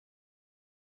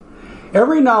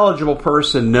Every knowledgeable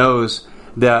person knows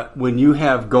that when you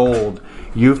have gold,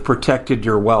 you've protected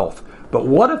your wealth. But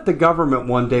what if the government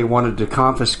one day wanted to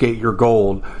confiscate your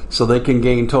gold so they can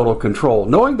gain total control,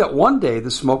 knowing that one day the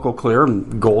smoke will clear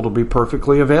and gold will be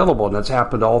perfectly available, and that's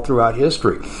happened all throughout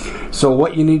history. So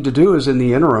what you need to do is, in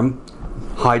the interim,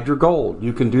 hide your gold.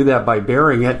 You can do that by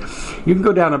burying it. You can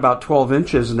go down about 12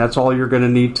 inches, and that's all you're going to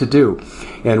need to do.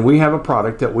 And we have a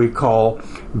product that we call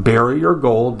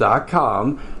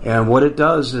buryyourgold.com, and what it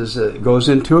does is it goes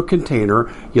into a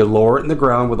container. You lower it in the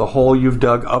ground with a hole you've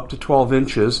dug up to 12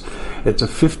 inches. It's a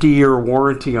 50-year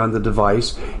warranty on the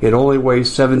device. It only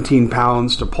weighs 17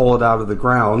 pounds to pull it out of the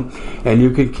ground, and you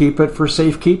can keep it for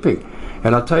safekeeping.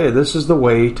 And I'll tell you, this is the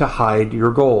way to hide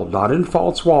your gold, not in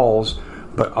false walls,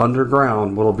 but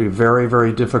underground. Will be very,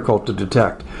 very difficult to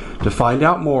detect. To find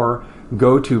out more,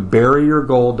 go to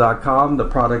buryyourgold.com. The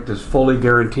product is fully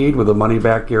guaranteed with a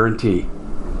money-back guarantee.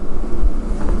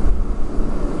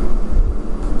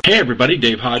 Hey everybody,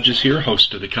 Dave Hodges here,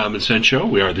 host of the Common Sense Show.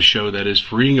 We are the show that is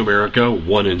freeing America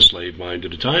one enslaved mind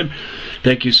at a time.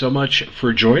 Thank you so much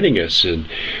for joining us, and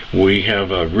we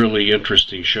have a really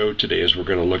interesting show today as we're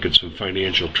going to look at some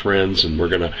financial trends, and we're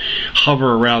going to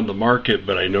hover around the market,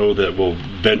 but I know that we'll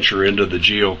venture into the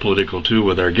geopolitical too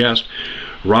with our guest,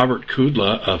 Robert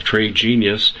Kudla of Trade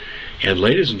Genius. And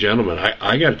ladies and gentlemen,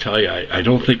 I got to tell you, I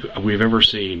don't think we've ever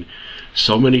seen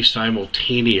so many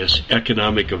simultaneous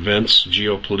economic events,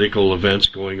 geopolitical events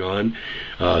going on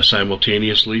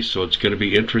simultaneously. So it's going to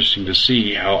be interesting to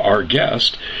see how our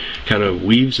guest kind of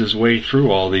weaves his way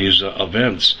through all these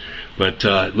events. But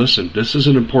listen, this is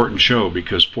an important show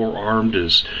because forewarned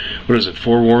is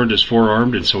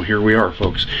forearmed, and so here we are,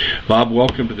 folks. Bob,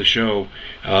 welcome to the show.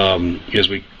 As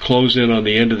we close in on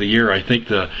the end of the year, I think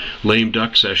the lame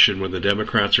duck session, when the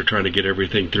Democrats are trying to get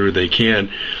everything through they can,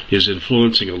 is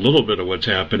influencing a little bit of what's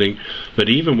happening. But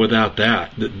even without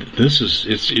that,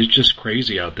 it's just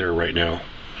crazy out there right now.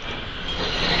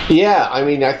 Yeah, I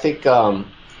mean, I think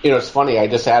it's funny. I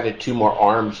just added 2 more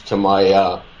arms to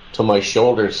my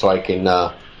shoulders so I can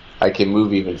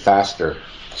move even faster.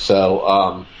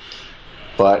 So,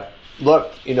 but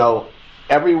look,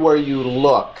 everywhere you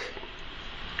look,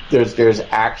 there's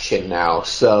action now.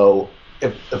 So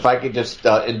if I could just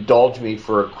indulge me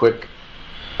for a quick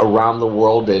around the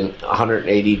world in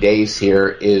 180 days here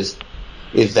is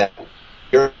that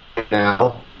Europe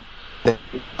now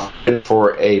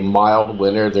for a mild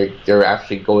winter. They're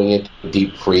actually going into a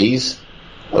deep freeze.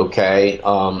 Okay.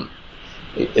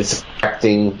 It's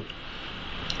affecting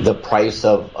the price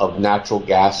of natural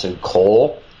gas and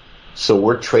coal. So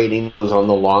we're trading those on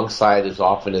the long side as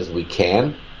often as we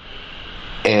can.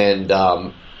 And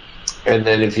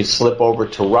then if you slip over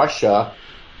to Russia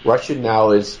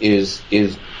now is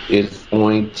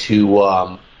going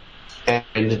to enter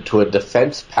into a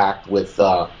defense pact with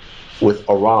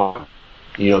Iran,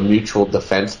 mutual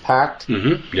defense pact.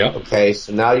 Mm-hmm. Yeah. Okay,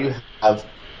 so now you have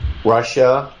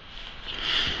Russia,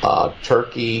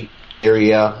 Turkey,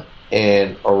 Syria,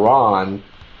 and Iran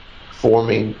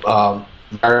forming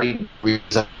very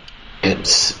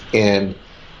resistance, and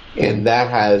that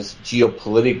has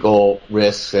geopolitical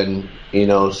risks, and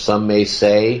some may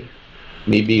say,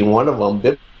 me being one of them,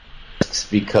 big risks,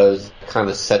 because it kind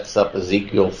of sets up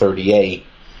Ezekiel 38,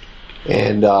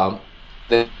 and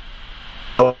then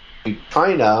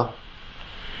China,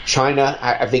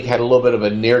 I think, had a little bit of a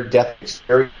near-death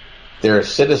experience. Their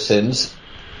citizens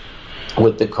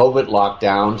with the COVID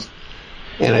lockdowns,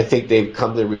 and I think they've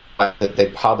come to realize that they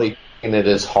probably taken it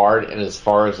as hard and as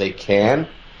far as they can,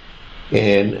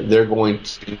 and they're going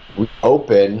to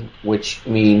reopen, which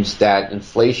means that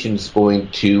inflation is going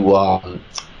to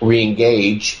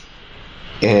re-engage,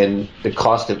 and the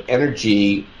cost of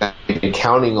energy that they've been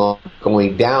counting on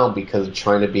going down because of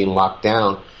China being locked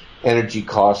down, energy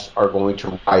costs are going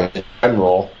to rise in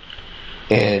general,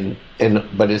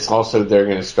 but it's also they're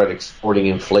going to start exporting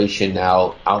inflation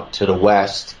now out to the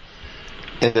West,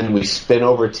 and then we spin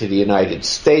over to the United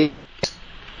States.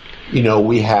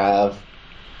 We have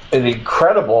an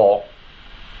incredible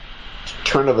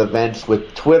turn of events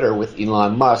with Twitter, with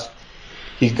Elon Musk.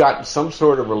 He's gotten some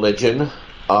sort of religion,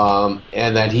 and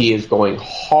that he is going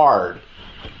hard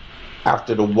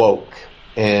after the woke.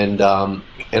 And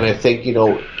I think,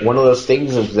 one of those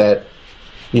things is that,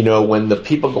 when the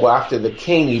people go after the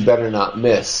king, you better not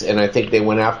miss. And I think they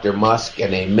went after Musk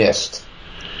and they missed.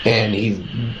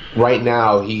 And right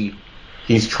now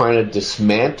he's trying to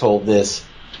dismantle this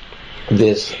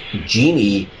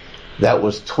genie that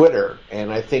was Twitter.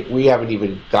 And I think we haven't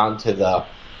even gone to the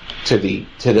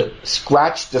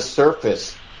scratch the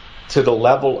surface to the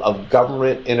level of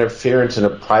government interference in a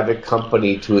private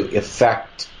company to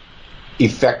effect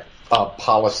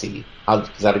policy.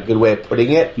 Is that a good way of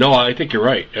putting it? No, I think you're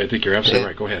right. I think you're absolutely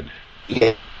right. Go ahead.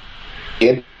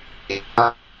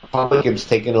 Republicans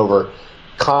taking over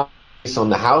Congress on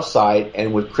the House side,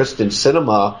 and with Kristen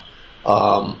Sinema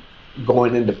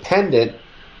going independent,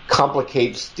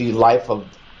 complicates the life of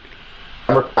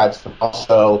Democrats. But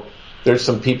also, there's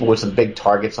some people with some big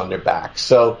targets on their back.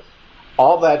 So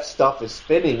all that stuff is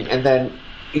spinning, and then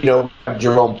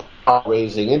Jerome Powell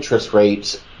raising interest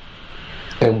rates,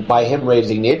 and by him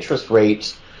raising the interest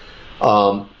rates,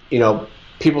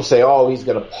 people say, "Oh, he's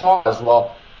going to pause."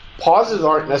 Well, pauses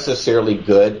aren't necessarily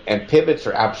good, and pivots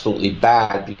are absolutely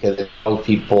bad because it tells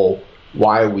people,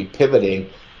 why are we pivoting?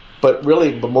 But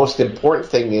really, the most important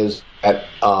thing is that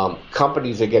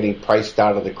companies are getting priced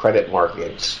out of the credit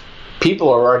markets. People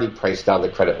are already priced out of the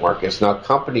credit markets. Now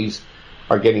companies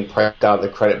are getting priced out of the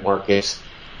credit markets,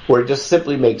 where it just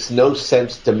simply makes no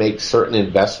sense to make certain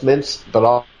investments, but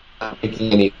also not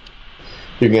making any.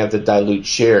 You're going to have to dilute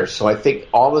shares. So I think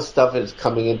all this stuff is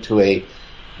coming into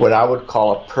what I would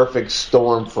call a perfect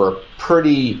storm for a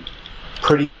pretty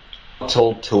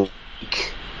volatile to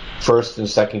weak first and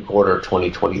second quarter of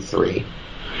 2023.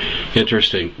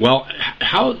 Interesting. Well,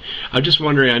 I'm just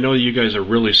wondering, I know you guys are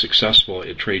really successful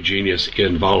at Trade Genius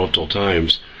in volatile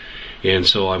times, and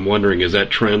so I'm wondering, is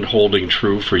that trend holding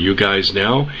true for you guys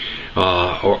now,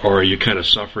 or are you kind of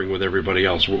suffering with everybody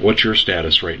else? What's your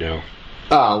status right now?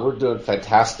 We're doing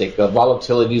fantastic.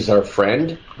 Volatility is our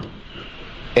friend,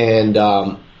 and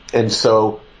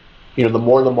so the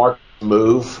more the markets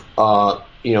move,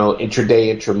 intraday,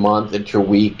 intra-month,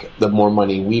 intra-week, the more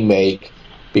money we make,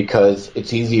 because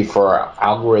it's easy for our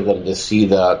algorithm to see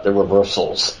the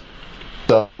reversals.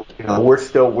 So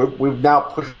we've now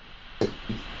pushed the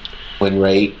win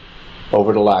rate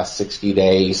over the last 60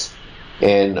 days,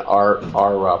 and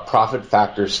our profit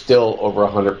factor is still over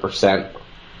 100%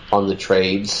 on the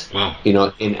trades. Wow. And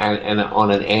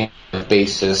on an annual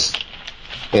basis,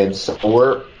 and so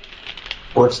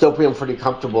we're still feeling pretty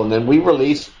comfortable. And then we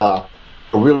released a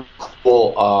really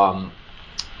cool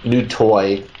new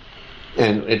toy,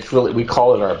 and we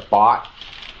call it our bot,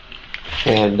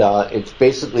 and it's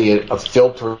basically a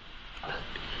filter,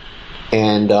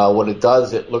 and what it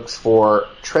does, it looks for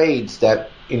trades that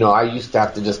I used to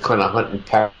have to just kind of hunt and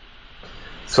peck.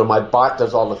 So my bot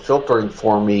does all the filtering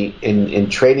for me in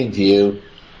TradingView,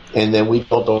 and then we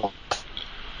built up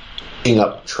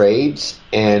trades,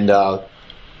 and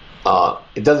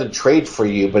it doesn't trade for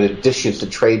you, but it dishes the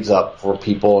trades up for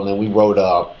people, and then we wrote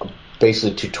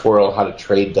basically tutorial how to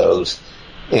trade those,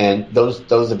 and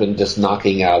those have been just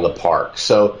knocking out of the park.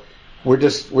 So we're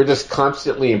just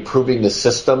constantly improving the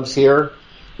systems here,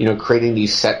 creating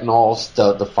these sentinels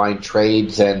to find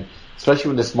trades, and especially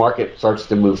when this market starts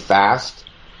to move fast,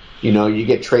 you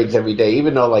get trades every day.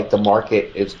 Even though like the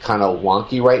market is kind of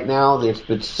wonky right now, there's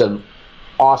been some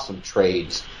awesome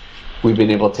trades we've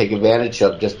been able to take advantage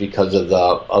of just because of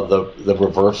the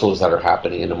reversals that are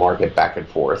happening in the market back and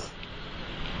forth.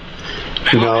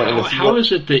 How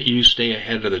is it that you stay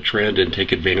ahead of the trend and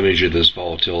take advantage of this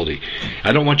volatility?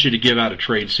 I don't want you to give out a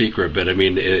trade secret, but I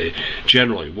mean,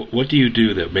 generally, what do you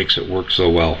do that makes it work so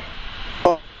well?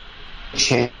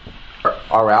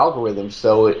 Our algorithms.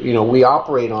 So, we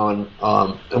operate on,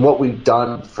 and what we've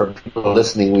done for people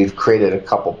listening, we've created a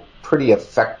couple pretty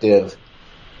effective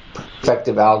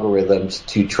algorithms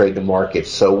to trade the market.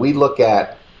 So we look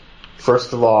at,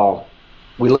 first of all,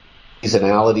 we look at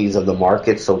seasonalities of the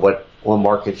market. So what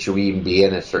market should we even be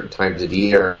in at certain times of the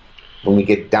year? When we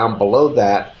get down below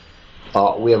that,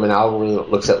 we have an algorithm that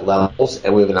looks at levels,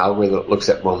 and we have an algorithm that looks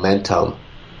at momentum.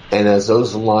 And as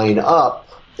those line up,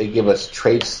 they give us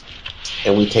trades,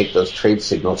 and we take those trade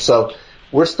signals. So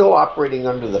we're still operating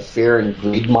under the fear and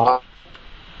greed model,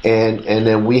 and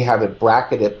then we have it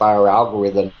bracketed by our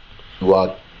algorithm.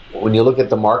 When you look at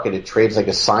the market, it trades like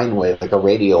a sine wave, like a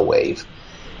radio wave.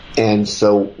 And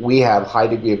so we have high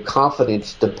degree of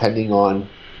confidence depending on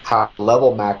how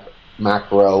level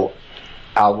macro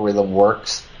algorithm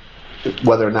works,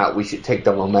 whether or not we should take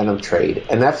the momentum trade.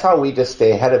 And that's how we just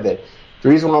stay ahead of it. The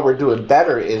reason why we're doing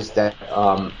better is that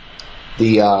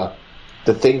the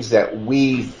things that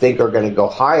we think are going to go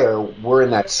higher, we're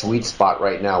in that sweet spot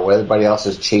right now where everybody else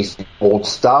is chasing old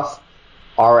stuff.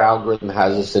 Our algorithm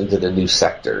has us into the new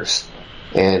sectors.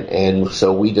 And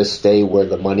so we just stay where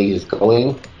the money is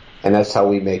going, and that's how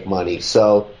we make money.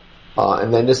 So,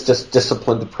 and then it's just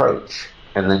disciplined approach.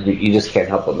 And then you just can't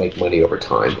help but make money over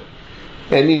time.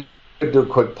 And you do a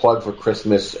quick plug for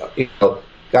Christmas.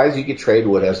 Guys, you can trade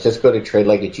with us. Just go to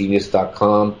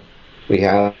tradelikeagenius.com. We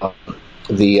have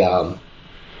the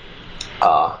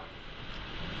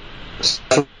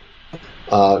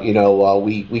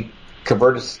we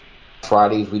converted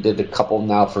Fridays. We did a couple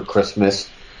now for Christmas.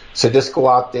 So just go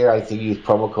out there. I think use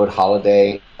promo code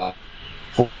HOLIDAY.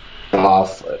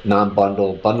 Off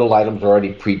non-bundle. Bundle items are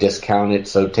already pre-discounted,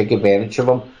 so take advantage of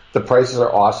them. The prices are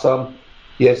awesome.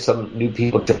 You had some new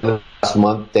people join last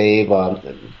month, Dave.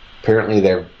 Apparently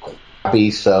they're happy,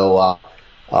 so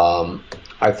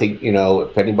I think,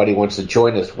 if anybody wants to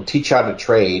join us, we'll teach how to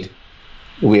trade.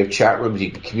 We have chat rooms.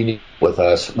 You can communicate with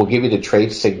us. We'll give you the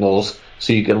trade signals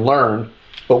so you can learn,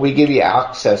 but we give you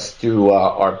access through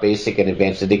our basic and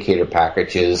advanced indicator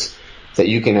packages that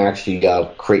you can actually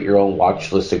create your own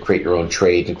watch list and create your own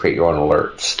trades and create your own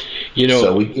alerts.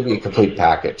 So we give you a complete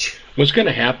package. What's going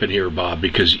to happen here, Bob,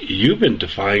 because you've been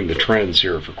defying the trends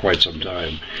here for quite some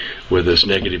time with this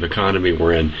negative economy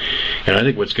we're in, and I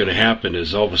think what's going to happen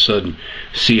is all of a sudden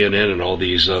CNN and all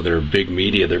these other big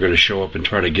media, they're going to show up and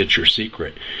try to get your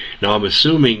secret. Now, I'm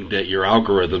assuming that your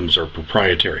algorithms are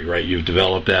proprietary, right? You've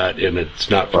developed that, and it's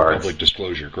not for public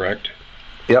disclosure, correct?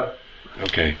 Yep.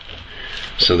 Okay.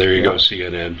 So there you go,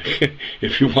 CNN.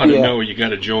 If you want to know, you got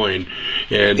to join.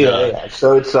 And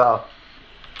So it's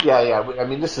I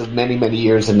mean, this is many, many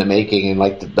years in the making, and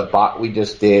like the bot we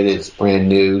just did is brand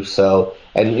new. So,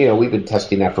 and we've been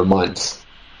testing that for months.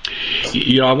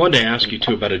 I wanted to ask you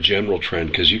too about a general trend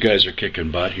because you guys are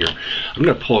kicking butt here. I'm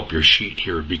going to pull up your sheet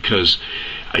here because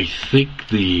I think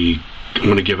I'm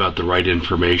going to give out the right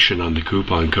information on the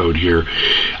coupon code here.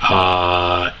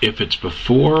 If it's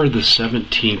before the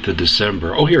 17th of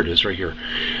December, here it is right here.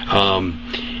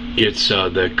 It's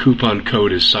the coupon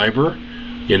code is Cyber,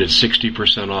 and it's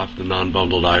 60% off the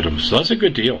non-bundled items. So that's a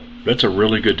good deal. That's a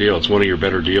really good deal. It's one of your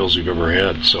better deals you've ever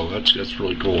had. So that's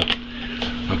really cool.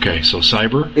 Okay, so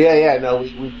Cyber.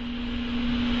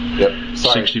 Yep.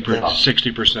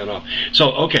 60% off.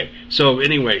 So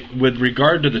anyway, with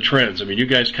regard to the trends, I mean, you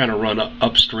guys kind of run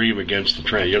upstream against the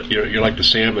trend. You're like the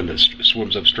salmon that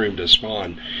swims upstream to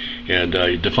spawn, and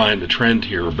you define the trend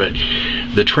here. But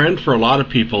the trend for a lot of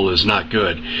people is not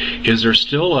good. Is there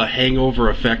still a hangover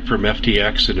effect from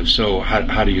FTX? And if so,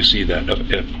 how do you see that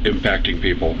impacting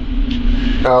people?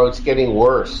 Oh, it's getting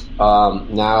worse.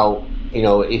 Now,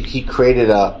 if he created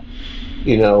a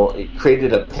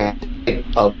pandemic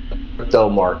of crypto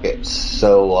markets.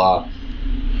 So,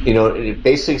 it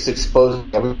basically is exposing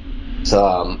everyone's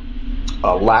a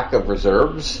lack of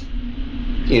reserves,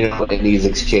 in these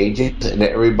exchanges, and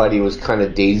everybody was kind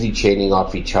of daisy chaining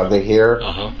off each other here.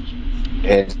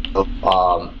 And so,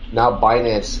 now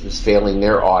Binance is failing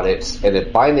their audits, and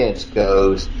if Binance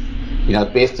goes,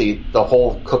 basically the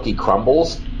whole cookie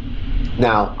crumbles.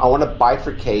 Now, I want to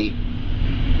bifurcate,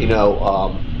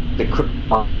 the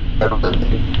crypto.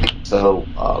 So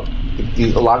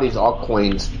a lot of these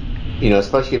altcoins,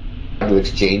 especially if you do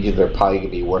exchanges, they're probably going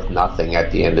to be worth nothing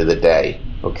at the end of the day.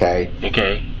 Okay.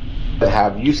 That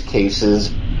have use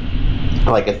cases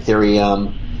like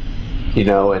Ethereum,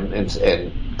 and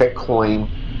Bitcoin,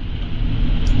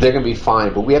 they're going to be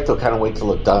fine. But we have to kind of wait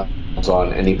till it does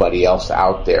on anybody else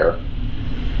out there.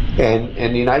 And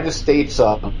the United States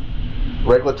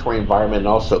regulatory environment and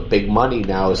also big money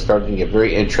now is starting to get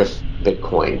very interested in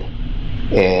Bitcoin.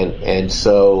 And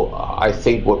so I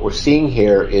think what we're seeing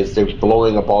here is they're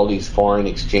blowing up all these foreign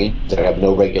exchanges that have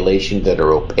no regulation, that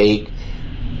are opaque,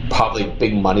 probably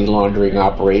big money laundering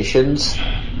operations.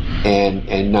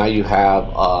 And now you have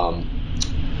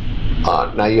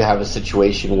a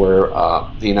situation where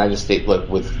the United States, look,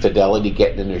 with Fidelity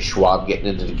getting in there, Schwab getting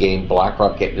into the game,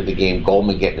 BlackRock getting into the game,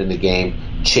 Goldman getting into the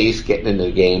game, Chase getting into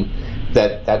the game,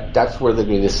 that's where they're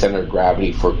going to be the center of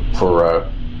gravity for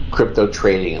crypto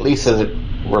trading, at least as it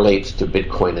relates to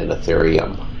Bitcoin and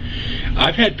Ethereum.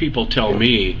 I've had people tell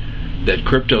me that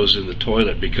crypto's in the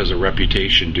toilet because of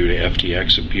reputation due to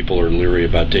FTX, and people are leery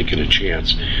about taking a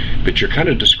chance. But you're kind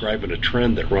of describing a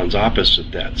trend that runs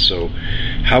opposite that. So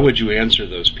how would you answer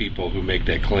those people who make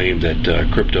that claim that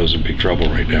crypto's in big trouble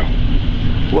right now?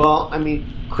 Well, I mean,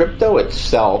 crypto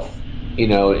itself,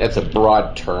 it's a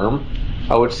broad term.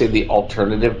 I would say the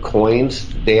alternative coins,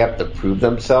 they have to prove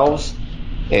themselves.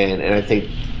 And I think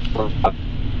a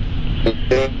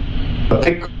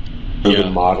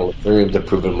proven model, Ethereum's a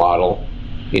proven model.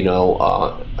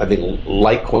 I think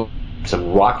Litecoin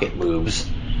some rocket moves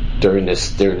during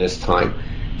this time.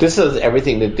 This is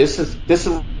everything that this is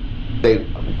a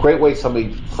great way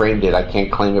somebody framed it. I can't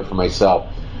claim it for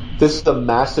myself. This is a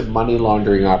massive money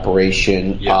laundering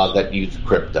operation that uses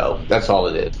crypto. That's all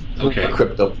it is. Okay. It's a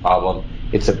crypto problem.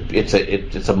 It's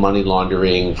a money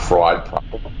laundering fraud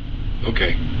problem.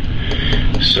 Okay.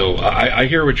 So I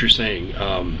hear what you're saying,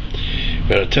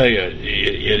 but I'll tell you,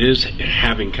 it is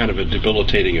having kind of a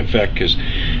debilitating effect, because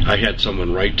I had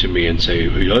someone write to me and say,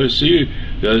 see,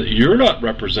 you're not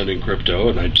representing crypto.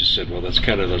 And I just said, well, that's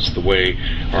the way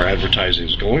our advertising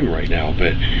is going right now.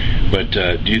 But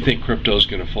do you think crypto is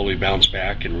going to fully bounce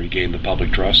back and regain the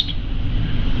public trust?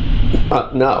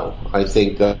 No, I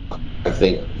think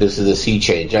this is a sea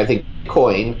change. I think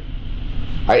Bitcoin.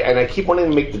 I keep wanting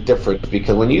to make the difference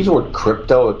because when you use the word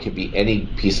crypto, it could be any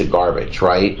piece of garbage,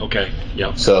 right? Okay.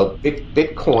 Yeah. So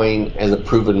Bitcoin has a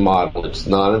proven model. It's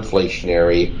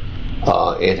non-inflationary.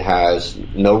 It has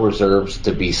no reserves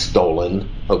to be stolen.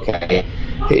 Okay.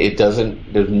 It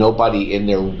doesn't. There's nobody in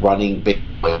there running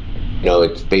Bitcoin.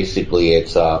 It's basically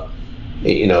it's kind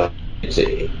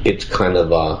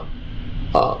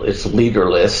of it's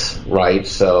leaderless, right?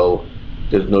 So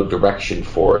there's no direction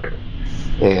for it.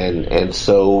 And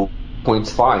so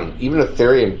Bitcoin's fine. Even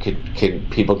Ethereum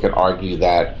people can argue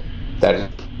that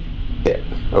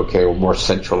okay, or more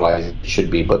centralized it should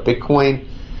be. But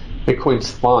Bitcoin's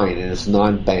fine and it's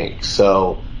non-bank.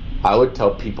 So I would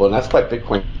tell people, and that's why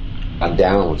Bitcoin gone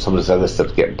down when some of this other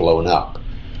stuff's getting blown up.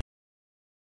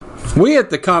 We at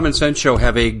the Common Sense Show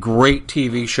have a great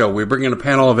TV show. We bring in a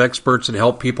panel of experts and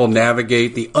help people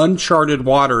navigate the uncharted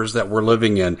waters that we're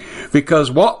living in.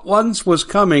 Because what once was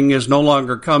coming is no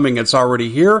longer coming. It's already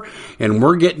here, and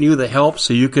we're getting you the help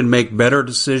so you can make better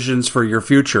decisions for your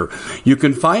future. You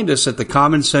can find us at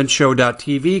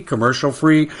thecommonsenseshow.tv,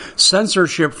 commercial-free,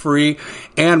 censorship-free,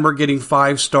 and we're getting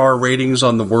 5-star ratings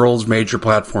on the world's major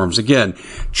platforms. Again,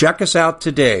 check us out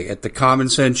today at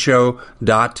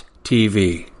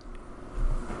thecommonsenseshow.tv.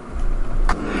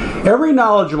 Every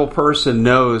knowledgeable person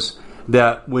knows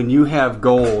that when you have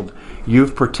gold,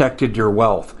 you've protected your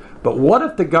wealth. But what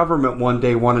if the government one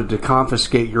day wanted to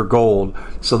confiscate your gold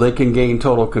so they can gain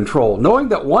total control, knowing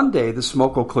that one day the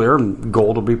smoke will clear and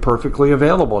gold will be perfectly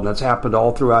available, and that's happened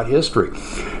all throughout history.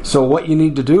 So what you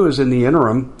need to do is, in the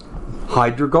interim,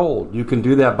 hide your gold. You can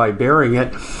do that by burying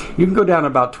it. You can go down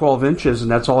about 12 inches, and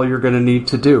that's all you're going to need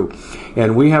to do.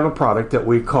 And we have a product that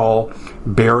we call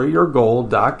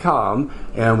buryyourgold.com,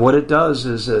 and what it does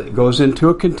is it goes into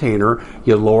a container.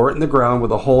 You lower it in the ground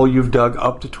with a hole you've dug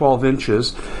up to 12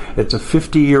 inches. It's a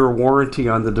 50-year warranty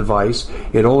on the device.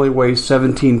 It only weighs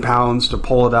 17 pounds to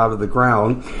pull it out of the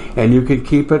ground, and you can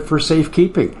keep it for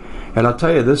safekeeping. And I'll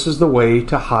tell you, this is the way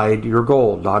to hide your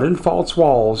gold. Not in false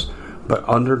walls, but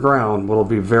underground will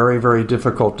be very, very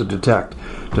difficult to detect.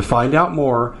 To find out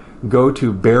more, go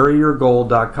to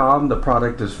buryyourgold.com. The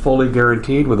product is fully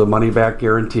guaranteed with a money-back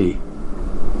guarantee.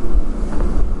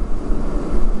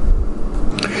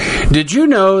 Did you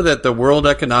know that the World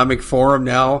Economic Forum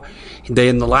now,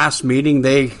 in the last meeting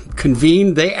they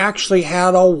convened, they actually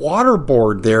had a water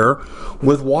board there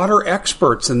with water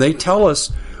experts, and they tell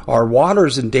us our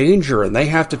water's in danger and they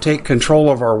have to take control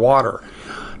of our water.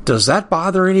 Does that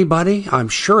bother anybody? I'm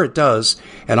sure it does.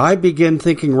 And I begin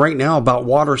thinking right now about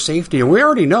water safety. And we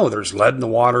already know there's lead in the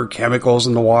water, chemicals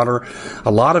in the water.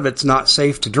 A lot of it's not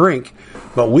safe to drink.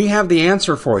 But we have the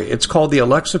answer for you. It's called the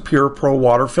Alexa Pure Pro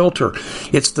Water Filter.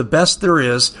 It's the best there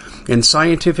is, and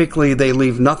scientifically they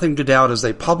leave nothing to doubt as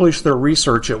they publish their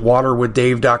research at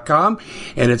waterwithdave.com,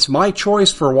 and it's my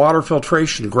choice for water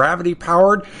filtration. Gravity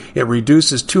powered, it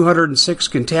reduces 206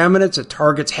 contaminants, it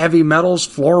targets heavy metals,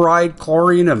 fluoride,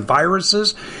 chlorine, and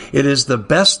viruses. It is the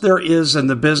best there is in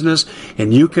the business,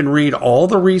 and you can read all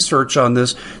the research on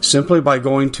this simply by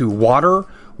going to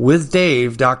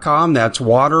waterwithdave.com. That's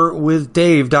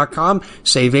waterwithdave.com.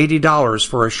 Save $80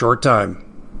 for a short time.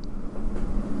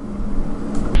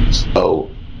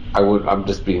 So I'm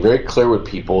just being very clear with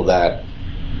people that,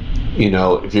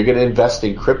 if you're going to invest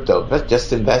in crypto,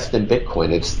 just invest in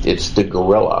Bitcoin. It's the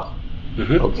gorilla.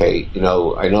 Mm-hmm. Okay.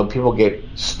 I know people get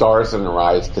stars in their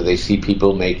eyes because they see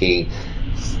people making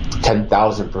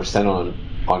 10,000%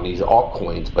 on these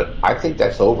altcoins, but I think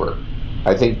that's over.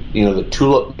 I think, the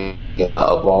tulip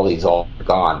of all these all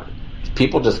gone.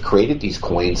 People just created these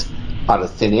coins out of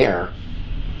thin air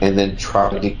and then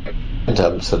tried to get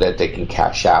them so that they can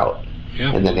cash out.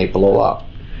 Yeah. And then they blow up.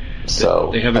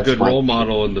 So they have a good role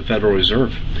model in the Federal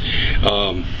Reserve.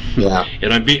 Yeah.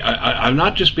 And I'm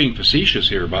not just being facetious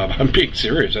here, Bob. I'm being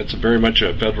serious. That's very much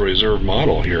a Federal Reserve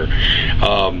model here.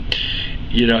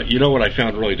 You know what I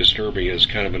found really disturbing is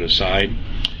kind of an aside.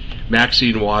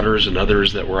 Maxine Waters and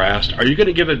others that were asked, are you going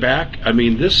to give it back? I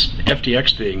mean, this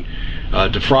FTX thing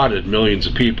defrauded millions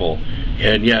of people,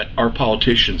 and yet our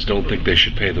politicians don't think they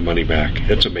should pay the money back.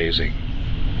 It's amazing.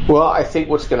 Well, I think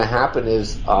what's going to happen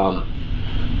is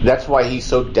that's why he's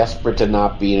so desperate to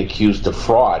not being accused of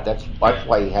fraud. That's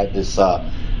why he had this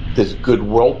good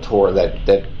world tour that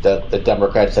the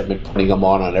Democrats have been putting him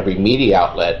on every media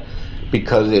outlet,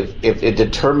 because if it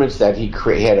determines that he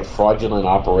had a fraudulent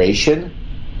operation,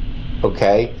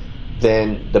 okay,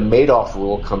 then the Madoff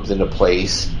rule comes into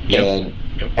place, and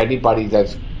anybody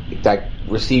that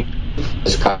received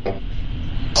this kind of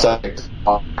subject,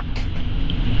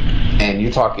 and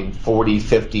you're talking 40,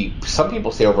 50, some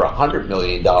people say over $100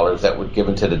 million that were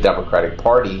given to the Democratic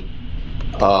Party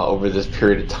over this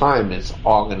period of time.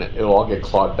 It'll all get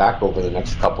clawed back over the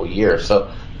next couple of years.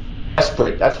 So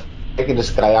that's making this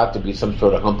guy out to be some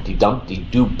sort of Humpty Dumpty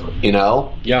dupe,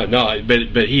 Yeah, no,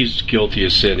 but he's guilty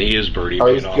of sin. He is Bernie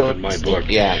Madoff in my book.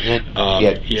 Yeah.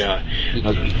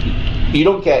 You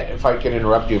don't get, if I can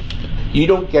interrupt you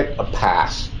don't get a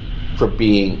pass for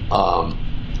being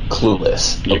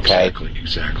clueless. Okay,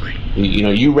 exactly.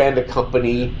 You ran the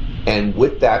company, and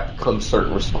with that comes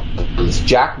certain responsibilities.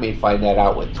 Jack may find that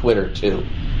out with Twitter too.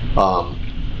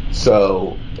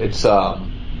 So it's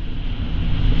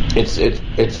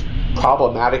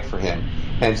problematic for him,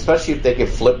 and especially if they could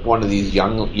flip one of these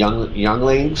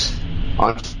younglings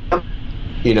on him,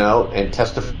 and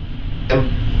testify him,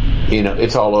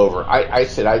 it's all over. I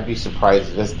said I'd be surprised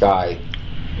if this guy,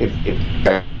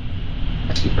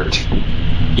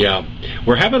 Yeah,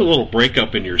 we're having a little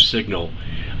breakup in your signal.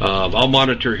 I'll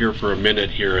monitor here for a minute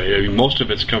here. I mean, most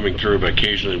of it's coming through, but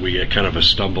occasionally we get kind of a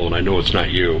stumble, and I know it's not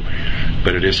you,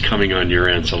 but it is coming on your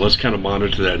end. So let's kind of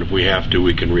monitor that, and if we have to,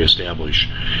 we can reestablish.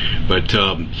 But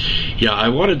I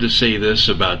wanted to say this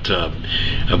about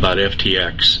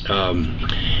FTX.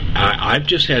 I've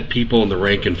just had people in the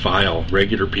rank and file,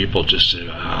 regular people, just say,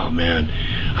 "Oh man,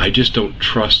 I just don't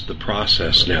trust the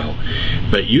process now."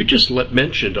 But you just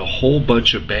mentioned a whole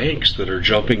bunch of banks that are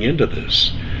jumping into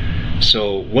this.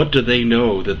 So what do they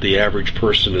know that the average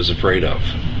person is afraid of?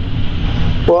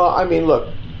 Well, I mean, look,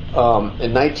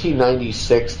 in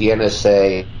 1996, the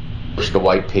NSA published a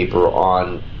white paper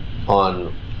on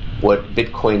what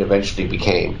Bitcoin eventually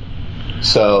became.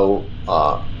 So,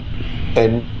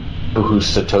 and who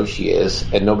Satoshi is,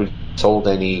 and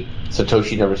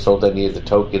Satoshi never sold any of the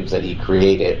tokens that he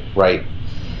created, right?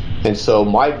 And so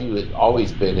my view has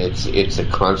always been it's a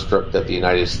construct of the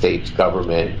United States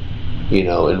government,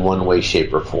 in one way,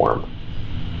 shape, or form.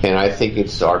 And I think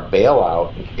it's our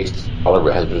bailout in case the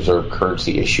dollar has reserve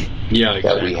currency issue. Yeah, exactly.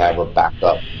 That we have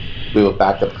a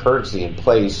backup currency in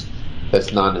place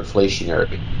that's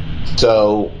non-inflationary.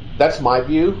 So that's my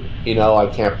view. I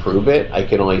can't prove it. I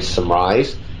can only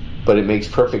surmise, but it makes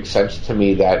perfect sense to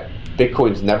me that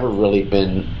Bitcoin's never really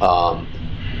been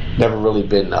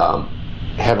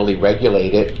heavily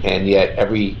regulated, and yet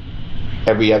every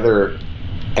other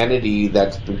entity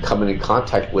that's been coming in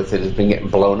contact with it has been getting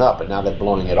blown up, and now they're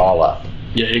blowing it all up.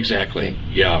 Yeah, exactly.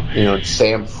 Yeah.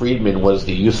 Sam Friedman was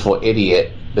the useful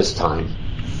idiot this time.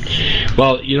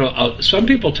 Well, some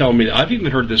people tell me, I've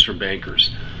even heard this from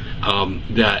bankers,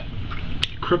 that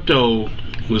crypto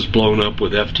was blown up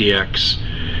with FTX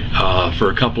for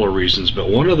a couple of reasons, but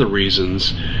one of the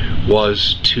reasons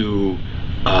was to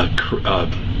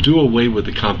do away with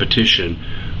the competition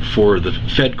for the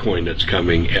Fed coin that's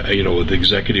coming, with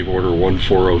Executive Order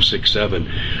 14067,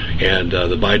 and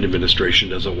the Biden administration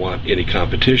doesn't want any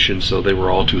competition, so they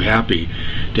were all too happy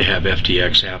to have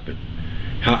FTX happen.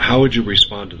 How would you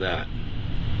respond to that?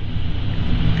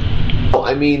 Well,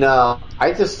 I mean,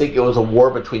 I just think it was a war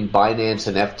between Binance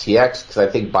and FTX, because I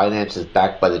think Binance is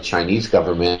backed by the Chinese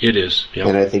government. It is, yeah.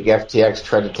 And I think FTX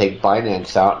tried to take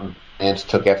Binance out, and Binance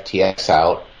took FTX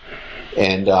out.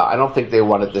 And I don't think they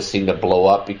wanted this thing to blow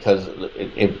up, because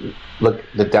look,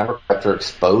 the Democrats are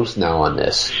exposed now on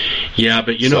this. Yeah,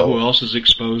 but know who else is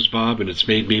exposed, Bob? And it's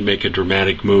made me make a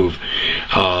dramatic move.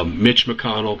 Mitch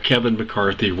McConnell, Kevin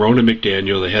McCarthy, Ronna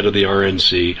McDaniel, the head of the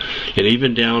RNC, and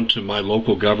even down to my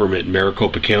local government in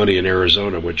Maricopa County in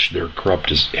Arizona, which they're corrupt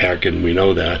as heck, and we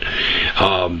know that.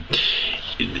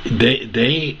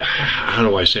 They how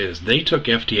do I say this? They took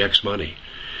FTX money,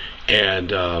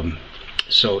 and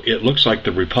so it looks like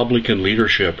the Republican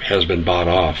leadership has been bought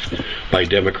off by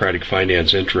Democratic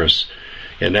finance interests.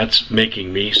 And that's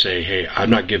making me say, hey, I'm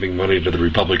not giving money to the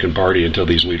Republican Party until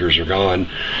these leaders are gone,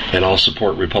 and I'll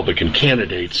support Republican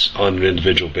candidates on an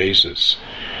individual basis.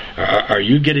 Are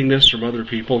you getting this from other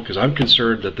people? Because I'm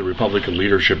concerned that the Republican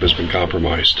leadership has been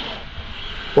compromised.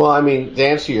 Well, I mean, to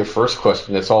answer your first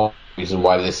question, that's all the reason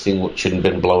why this thing shouldn't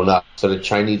have been blown up. So the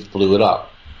Chinese blew it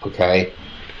up, okay?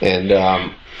 And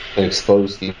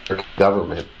exposed the American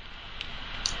government.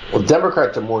 Well,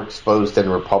 Democrats are more exposed than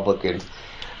Republicans.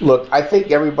 Look, I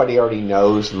think everybody already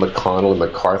knows McConnell and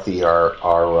McCarthy are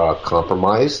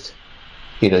compromised.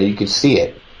 You can see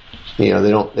it. They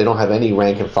don't have any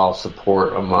rank and file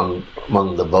support among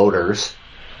the voters,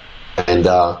 and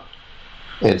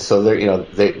so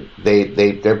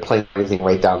they're playing everything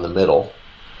right down the middle.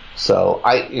 So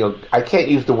I can't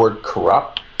use the word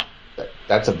corrupt.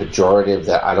 that's a pejorative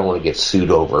that I don't want to get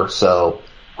sued over. So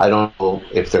I don't know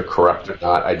if they're corrupt or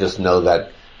not. I just know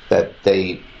that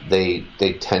they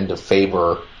tend to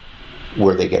favor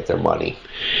where they get their money.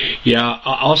 Yeah,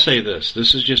 I'll say this.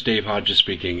 This is just Dave Hodges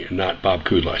speaking, not Bob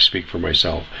Kudla. I speak for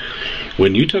myself.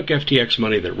 When you took FTX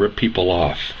money that ripped people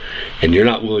off, and you're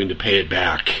not willing to pay it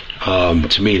back,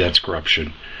 to me, that's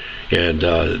corruption. And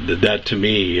that, to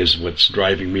me, is what's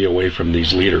driving me away from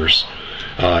these leaders.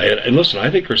 And listen,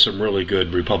 I think there's some really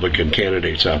good Republican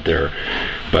candidates out there.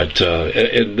 But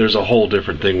and there's a whole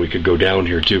different thing we could go down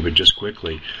here, too, but just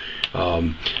quickly.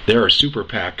 There are super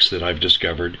PACs that I've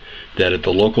discovered that at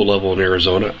the local level in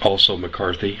Arizona, also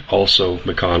McCarthy, also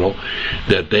McConnell,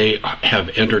 that they have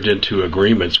entered into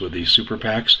agreements with these super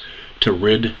PACs to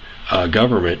rid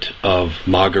government of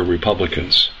MAGA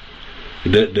Republicans.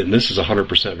 Then this is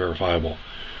 100% verifiable.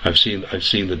 I've seen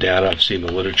the data, I've seen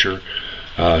the literature.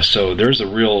 So there's a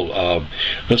real,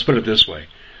 let's put it this way,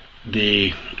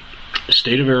 the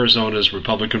state of Arizona's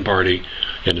Republican Party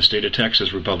and the state of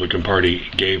Texas Republican Party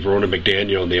gave Ronna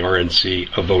McDaniel and the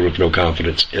RNC a vote of no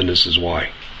confidence, and this is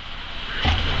why.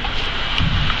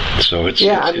 So it's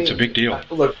a big deal.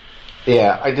 Look,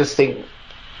 I just think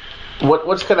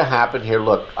what's going to happen here.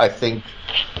 Look, I think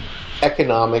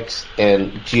economics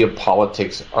and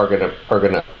geopolitics are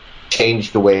going to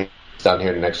change the way it's done here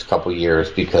in the next couple of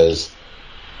years because.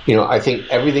 I think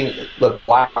everything. Look,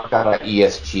 BlackRock got on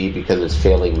ESG because it's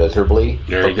failing miserably.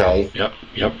 There you go.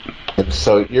 Yep. And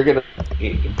so you're gonna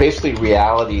basically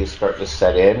reality is starting to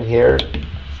set in here.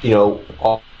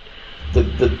 All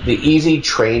the easy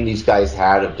train these guys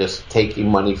had of just taking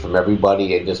money from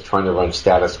everybody and just trying to run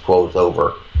status quo is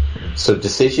over. So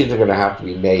decisions are going to have to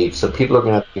be made. So people are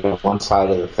going to have to be on one side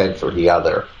of the fence or the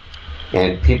other.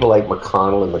 And people like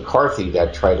McConnell and McCarthy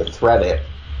that try to thread it.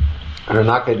 And they're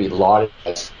not going to be lauded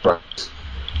as drugs.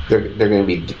 They're going to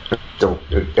be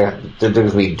there's going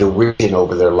to be derision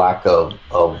over their lack of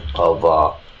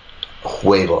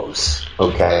huevos.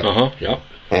 Okay. Yeah.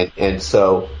 And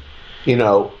so,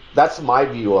 that's my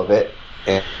view of it,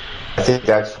 and I think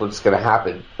that's what's going to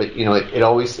happen. But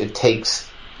it takes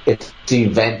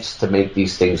events to make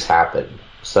these things happen.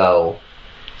 So,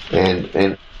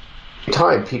 and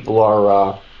time people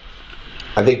are.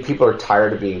 I think people are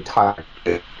tired of being tired.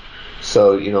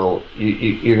 So,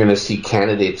 you're going to see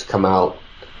candidates come out,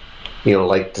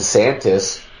 like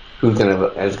DeSantis, who's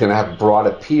going to have broad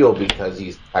appeal because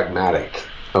he's pragmatic.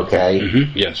 Okay.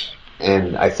 Mm-hmm. Yes.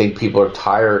 And I think people are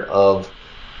tired of,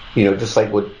 just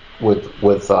like with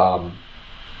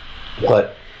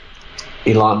what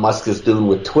Elon Musk is doing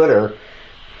with Twitter.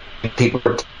 People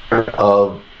are tired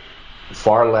of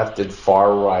far left and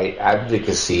far right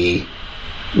advocacy,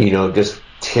 just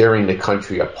tearing the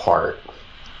country apart.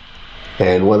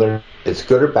 And whether it's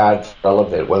good or bad, it's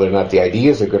relevant. Whether or not the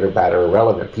ideas are good or bad or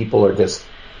irrelevant, people are just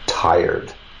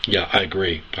tired. Yeah, I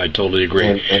agree. I totally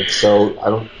agree. And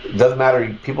so it doesn't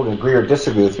matter. People can agree or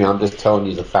disagree with me. I'm just telling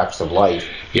you the facts of life.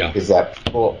 Yeah. Is that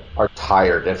people are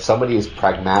tired. If somebody is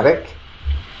pragmatic,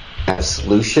 has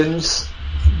solutions,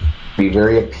 be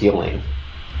very appealing.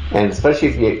 And especially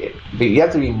if you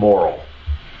have to be moral.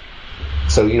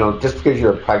 So, just because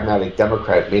you're a pragmatic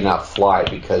Democrat may not fly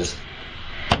because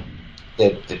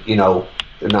they're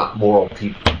not moral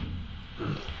people.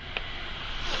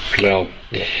 Well,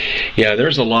 yeah,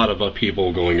 there's a lot of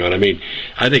upheaval going on. I mean,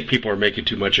 I think people are making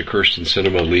too much of Kyrsten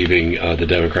Sinema leaving the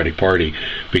Democratic Party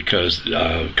because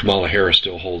Kamala Harris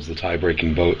still holds the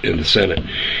tie-breaking vote in the Senate.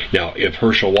 Now, if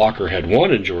Herschel Walker had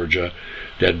won in Georgia,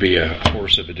 that'd be a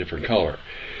horse of a different color.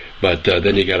 But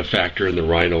then you got to factor in the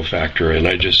rhino factor. And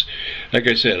like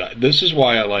I said, this is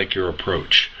why I like your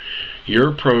approach. Your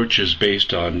approach is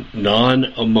based on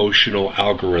non-emotional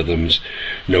algorithms,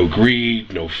 no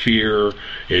greed, no fear.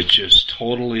 It's just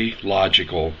totally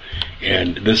logical.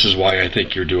 And this is why I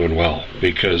think you're doing well.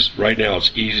 Because right now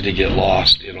it's easy to get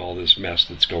lost in all this mess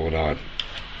that's going on.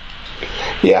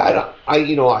 Yeah,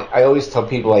 I always tell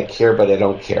people I care, but I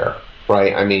don't care,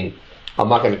 right? I mean, I'm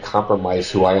not going to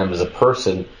compromise who I am as a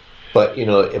person. But,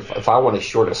 if I want to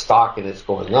short a stock and it's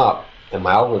going up and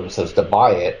my algorithm says to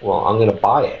buy it, well, I'm going to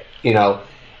buy it,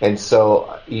 And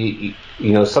so,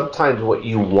 sometimes what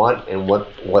you want and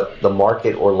what the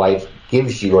market or life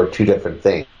gives you are two different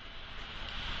things.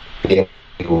 You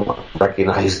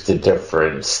recognize the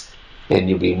difference and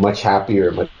you'll be much happier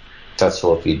and much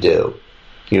successful if you do.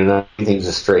 Not everything's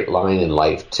a straight line in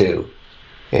life too.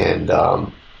 And,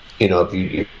 if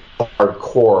you're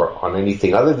hardcore on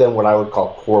anything other than what I would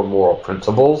call core moral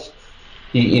principles,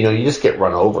 you just get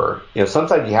run over.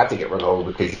 Sometimes you have to get run over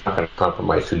because you're not going to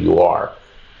compromise who you are.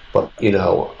 But,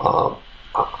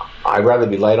 I'd rather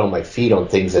be light on my feet on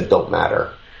things that don't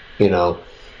matter.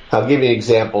 I'll give you an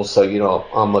example. So,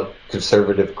 I'm a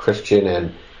conservative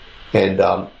Christian, and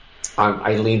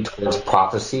I lean towards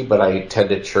prophecy, but I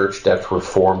attend a church that's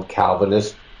Reformed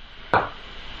Calvinist.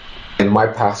 And my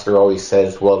pastor always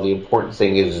says, well, the important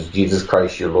thing is Jesus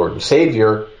Christ, your Lord and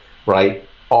Savior, right?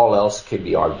 All else can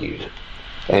be argued.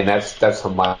 And that's how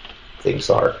my things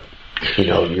are.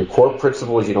 Your core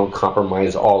principles, you don't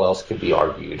compromise. All else can be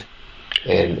argued.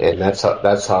 And that's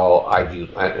how I do,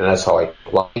 and that's how I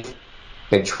life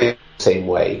and trade the same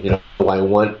way. Do I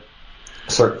want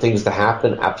certain things to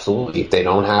happen? Absolutely. If they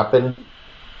don't happen,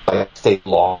 I stay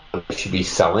long. I should be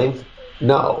selling.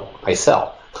 No, I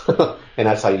sell, and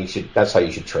that's how you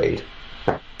should trade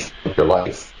your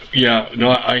life. Yeah,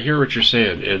 no, I hear what you're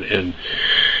saying, and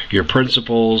your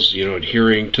principles,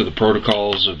 adhering to the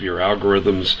protocols of your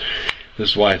algorithms.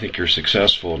 This is why I think you're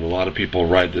successful, and a lot of people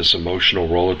ride this emotional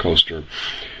roller coaster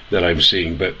that I'm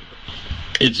seeing. But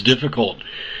it's difficult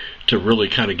to really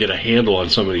kind of get a handle on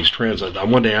some of these trends. I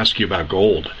wanted to ask you about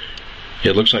gold.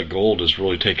 It looks like gold has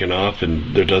really taken off,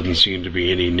 and there doesn't seem to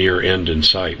be any near end in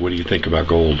sight. What do you think about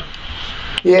gold?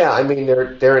 Yeah, I mean,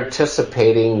 they're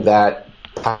anticipating that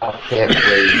Powell can't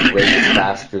raise rates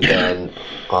faster than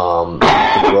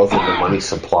the growth of the money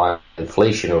supply,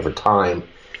 inflation over time.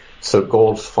 So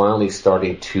gold's finally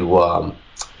starting to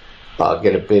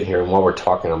get a bid here. And while we're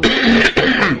talking, I'm going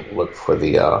to look for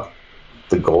the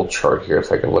gold chart here,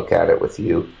 so I can look at it with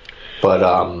you.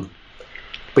 But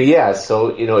yeah, so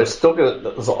it's still going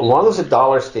to, as long as the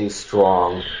dollar stays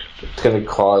strong, it's going to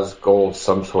cause gold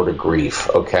some sort of grief.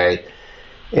 Okay,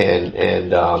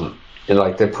 and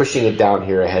like they're pushing it down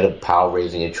here ahead of Powell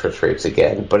raising interest rates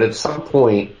again. But at some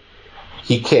point,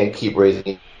 he can't keep raising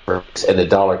interest rates, and the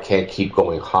dollar can't keep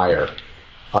going higher,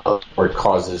 or it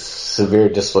causes severe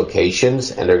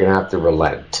dislocations, and they're going to have to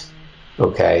relent.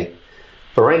 Okay,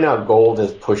 but right now gold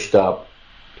is pushed up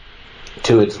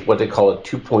to its what they call a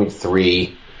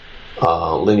 2.3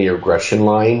 linear regression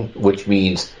line, which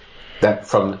means that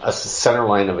from a center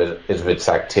line of its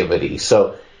activity.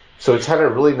 So it's had a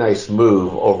really nice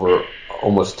move over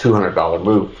almost $200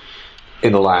 move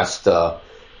in the last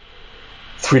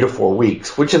 3 to 4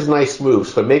 weeks, which is a nice move.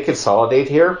 So it may consolidate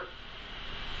here,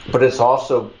 but it's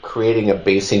also creating a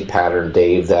basing pattern,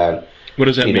 Dave, that... What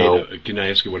does that mean? Can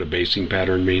I ask you what a basing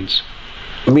pattern means?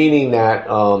 Meaning that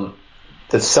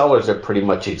the sellers are pretty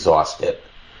much exhausted.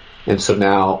 And so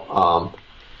now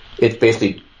it's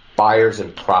basically buyers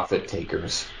and profit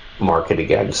takers market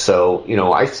again. So,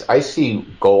 I see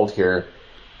gold here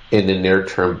in the near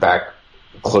term back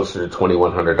closer to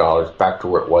 $2,100, back to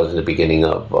where it was in the beginning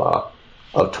of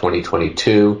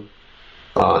 2022,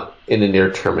 in the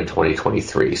near term in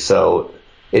 2023. So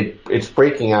it's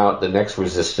breaking out. The next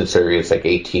resistance area is like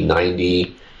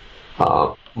 1890.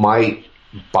 My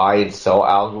buy and sell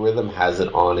algorithm has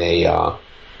it on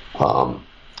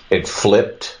it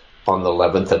flipped on the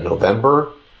 11th of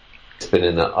November. It's been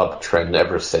in an uptrend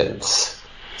ever since.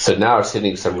 So now it's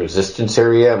hitting some resistance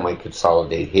area. It might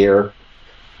consolidate here.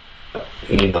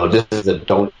 This is a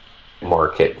don't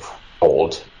market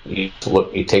hold. You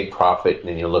take profit and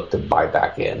then you look to buy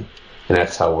back in. And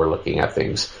that's how we're looking at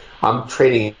things. I'm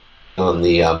trading on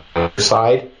the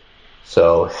side.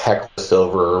 So Hecla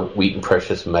silver, Wheaton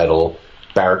precious metal,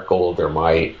 Barrick gold are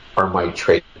my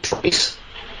trade choice.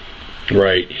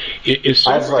 Right. Is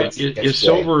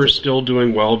silver still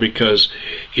doing well because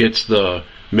it's the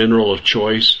mineral of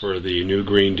choice for the new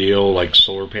Green Deal, like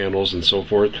solar panels and so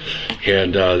forth,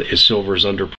 and is silver's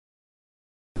under?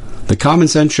 The Common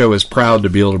Sense Show is proud to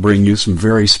be able to bring you some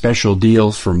very special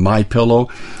deals from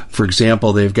MyPillow. For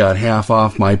example, they've got half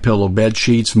off MyPillow bed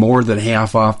sheets, more than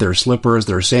half off their slippers,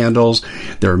 their sandals,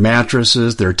 their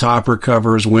mattresses, their topper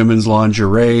covers, women's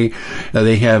lingerie.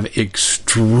 They have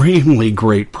extremely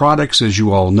great products, as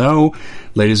you all know.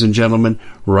 Ladies and gentlemen,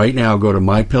 right now go to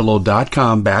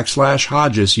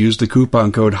mypillow.com/Hodges. Use the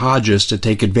coupon code Hodges to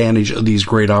take advantage of these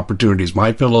great opportunities.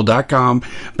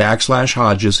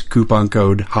 mypillow.com/Hodges, coupon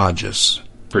code Hodges.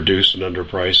 Produced and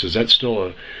underpriced. Is that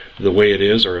still the way it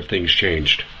is, or have things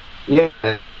changed? Yeah,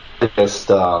 it's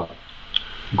just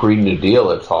Green New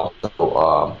Deal. It's also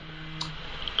the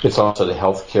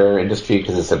healthcare industry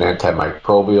because it's an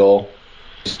antimicrobial.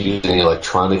 It's used in the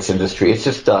electronics industry. It's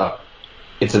just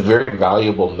it's a very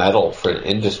valuable metal for an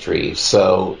industry.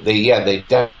 So they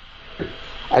definitely,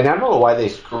 and I don't know why they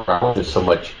screw around with it so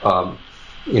much. I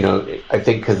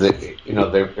think because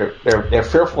they're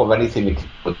fearful of anything that can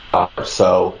with dollar.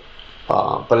 So,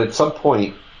 but at some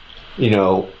point,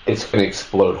 it's going to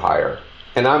explode higher.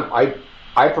 And I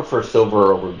prefer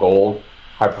silver over gold.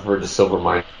 I prefer the silver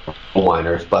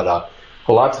miners, but a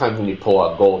lot of times when you pull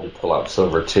out gold, you pull out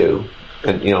silver too.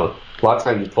 And A lot of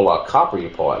times you pull out copper, you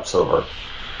pull out silver.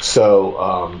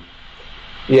 So,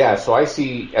 so I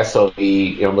see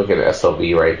SLV, I'm looking at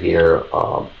SLV right here.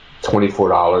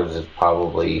 $24 is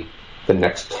probably the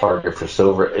next target for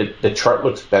silver. The chart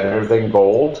looks better than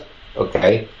gold,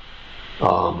 okay?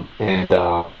 It's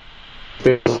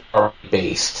already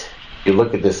based. You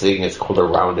look at this thing, it's called a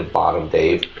rounded bottom,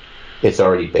 Dave. It's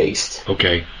already based.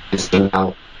 Okay. So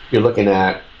now you're looking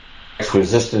at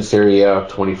resistance area,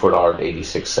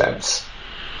 $24.86.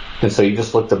 And so you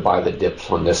just look to buy the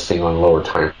dips on this thing on lower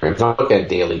time frames. Not look at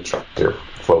daily charts here,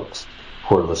 folks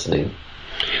who are listening.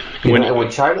 And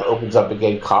when China opens up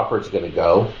again, copper's going to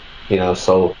go.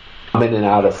 So I'm in and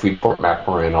out of Freeport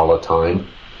McMoran all the time.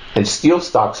 And steel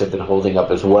stocks have been holding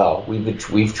up as well.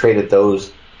 We've traded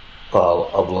those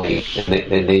of late,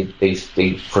 and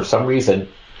they for some reason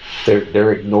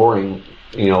they're ignoring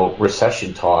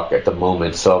recession talk at the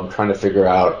moment. So I'm trying to figure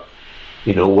out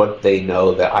what they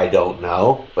know that I don't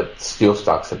know. But steel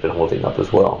stocks have been holding up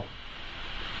as well.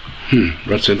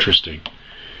 That's interesting.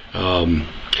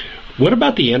 What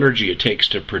about the energy it takes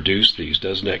to produce these?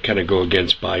 Doesn't that kind of go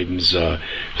against Biden's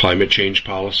climate change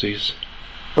policies?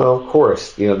 Well, of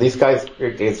course. These guys,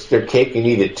 it's their cake and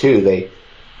eat it too.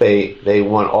 They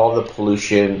want all the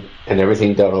pollution and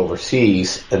everything done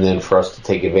overseas, and then for us to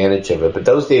take advantage of it. But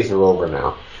those days are over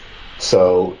now.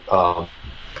 So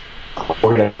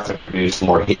we're going to have to produce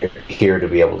more here to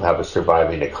be able to have a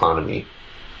surviving economy.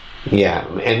 Yeah,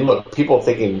 and look, people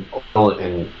thinking, look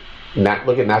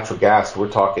at natural gas. We're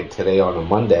talking today on a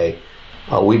Monday.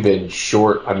 We've been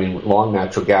short. Long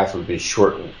natural gas. We've been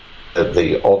short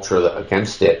the ultra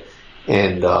against it,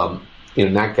 and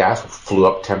nat gas flew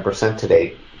up 10%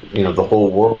 today. The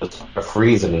whole world is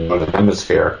freezing in the northern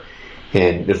hemisphere,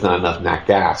 and there's not enough nat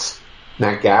gas.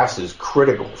 Nat gas is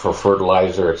critical for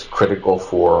fertilizer. It's critical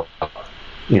for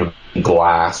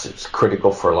glass. It's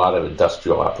critical for a lot of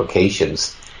industrial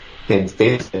applications, and it's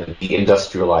basically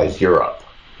deindustrialize Europe.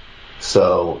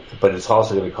 So, but it's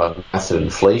also going to cause massive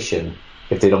inflation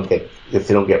if they don't get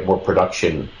more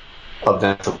production of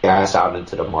natural gas out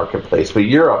into the marketplace. But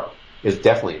Europe is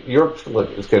going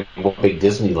to be one big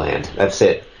Disneyland. That's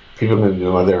it. People are going to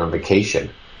go there on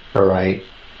vacation. All right.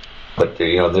 But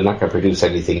they're not going to produce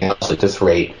anything else at this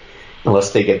rate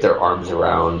unless they get their arms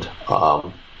around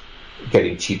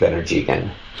getting cheap energy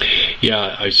again.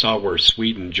 Yeah, I saw where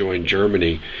Sweden joined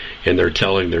Germany, and they're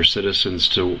telling their citizens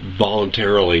to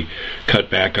voluntarily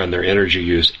cut back on their energy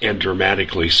use, and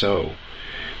dramatically so.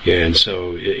 And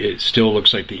so it still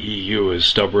looks like the EU is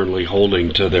stubbornly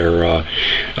holding to their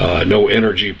no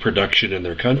energy production in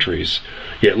their countries.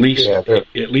 At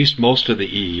least most of the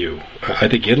EU. I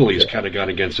think Italy's kind of gone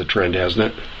against the trend,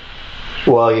 hasn't it?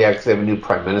 Well, yeah, because they have a new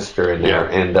prime minister in there,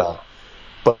 and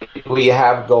but what you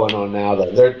have going on now,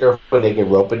 that they're hoping they can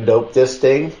rope and dope this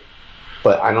thing,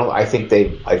 but I think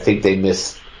they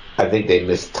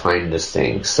mistimed this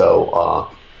thing.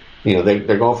 So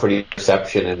they're going for the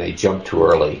interception and they jumped too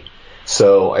early.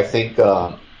 So I think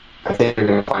they're going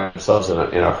to find themselves in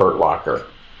a hurt locker.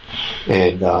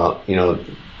 And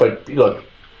but look,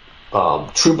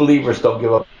 true believers don't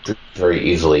give up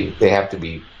very easily. They have to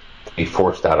be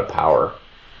forced out of power,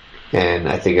 and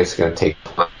I think it's going to take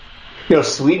time.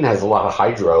 Sweden has a lot of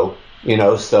hydro,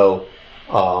 so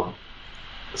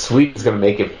Sweden's going to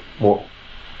make it more.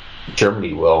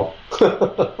 Germany will.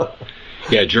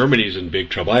 Yeah, Germany's in big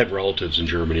trouble. I have relatives in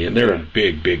Germany, and they're in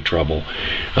big, big trouble.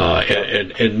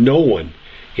 And no one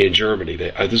in Germany,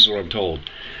 this is what I'm told,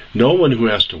 no one who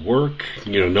has to work,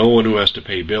 no one who has to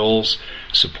pay bills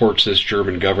supports this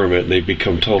German government, and they've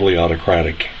become totally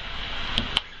autocratic.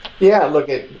 Yeah, look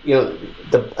at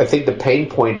I think the pain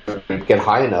point didn't get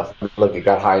high enough. Look, it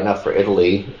got high enough for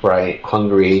Italy, right?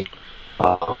 Hungary,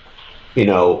 what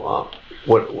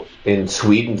in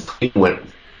Sweden went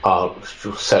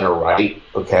center right.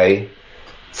 Okay,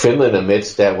 Finland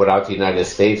admits that without the United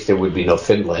States there would be no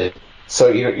Finland. So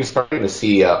you're starting to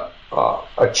see a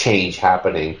change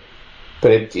happening.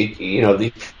 But these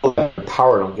people that have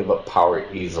power don't give up power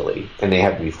easily, and they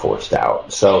have to be forced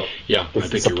out. So yeah,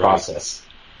 it's a process. Right.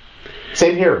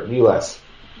 Same here in the U.S.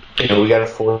 We got to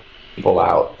force people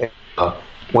out. And,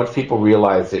 once people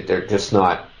realize that they're just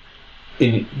not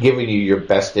giving you your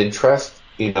best interest,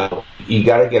 you got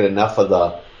to get enough of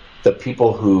the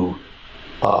people who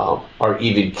are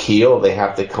even keel. They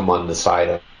have to come on the side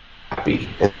of happy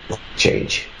and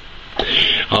change.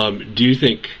 Do you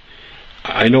think?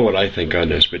 I know what I think on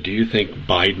this, but do you think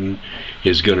Biden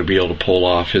is going to be able to pull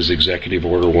off his executive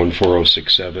order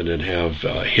 14067 and have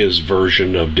his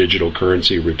version of digital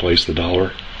currency replace the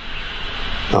dollar?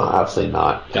 No, absolutely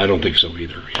not. I don't think so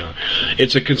either. Yeah.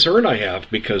 It's a concern I have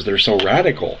because they're so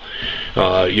radical.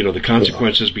 The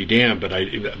consequences be damned, but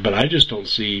I just don't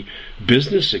see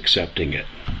business accepting it.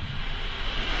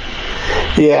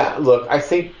 Yeah, look, I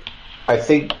think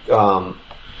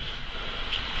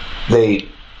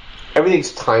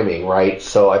everything's timing, right?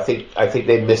 So I think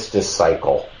they missed this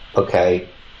cycle, okay,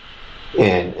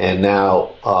 and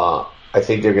now I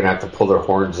think they're going to have to pull their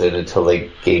horns in until they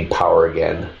gain power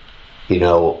again. A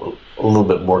little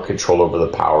bit more control over the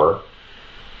power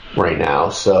right now.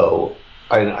 So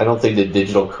I don't think the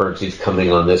digital currency is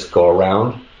coming on this go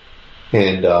around,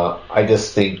 and I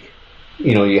just think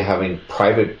you're having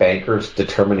private bankers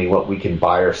determining what we can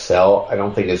buy or sell. I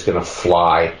don't think it's going to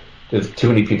fly. There's too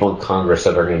many people in Congress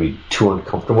that are going to be too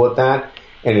uncomfortable with that,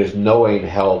 and there's no way in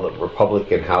hell that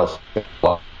Republican House.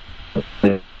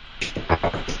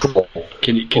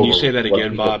 Can you say that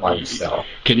again, Bob?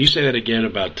 Can you say that again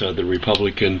about the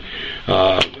Republican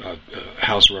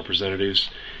House of Representatives?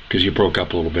 Because you broke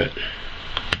up a little bit.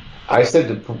 I said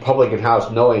the Republican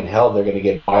House, knowing hell they're going to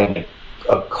get Biden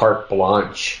a carte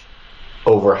blanche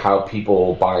over how people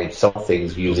will buy and sell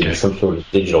things using some sort of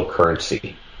digital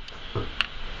currency.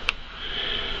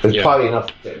 There's probably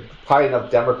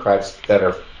enough Democrats that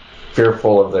are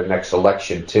fearful of their next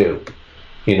election too.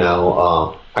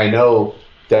 I know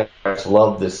Democrats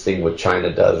love this thing what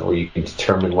China does, where you can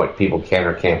determine what people can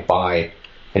or can't buy,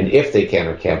 and if they can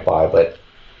or can't buy. But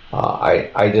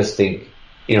I just think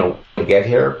we'll get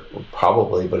here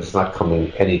probably, but it's not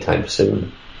coming anytime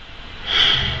soon.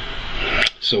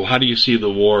 So how do you see the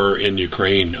war in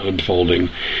Ukraine unfolding?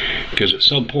 Because at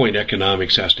some point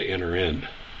economics has to enter in.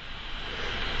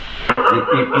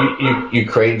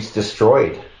 Ukraine's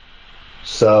destroyed.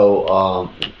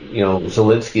 So,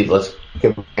 Zelensky, let's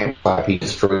give him a clap. He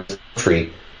destroyed the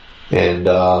country. And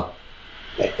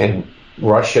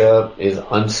Russia is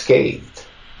unscathed.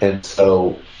 And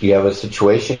so you have a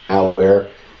situation now where,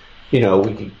 we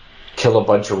could kill a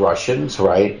bunch of Russians,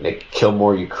 right? They could kill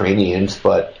more Ukrainians,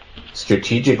 but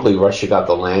strategically Russia got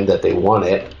the land that they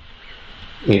wanted.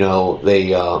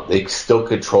 They still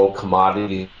control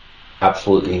commodity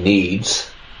absolutely needs.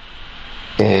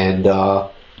 And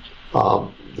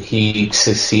he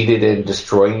succeeded in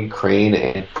destroying Ukraine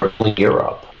and crippling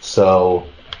Europe. So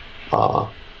I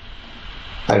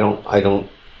don't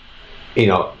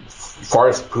as far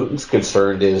as Putin's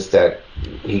concerned is that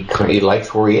he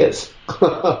likes where he is.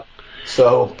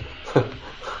 So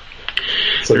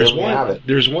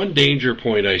there's one danger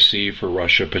point I see for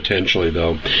Russia potentially,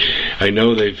 though. I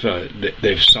know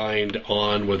they've signed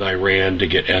on with Iran to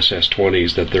get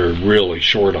SS-20s that they're really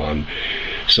short on.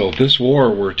 So if this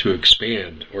war were to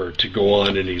expand or to go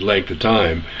on any length of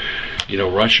time,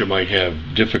 Russia might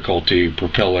have difficulty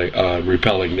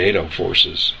repelling NATO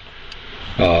forces.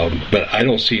 But I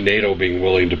don't see NATO being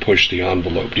willing to push the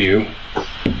envelope. Do you?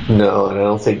 No, and I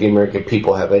don't think the American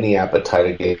people have any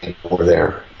appetite to get over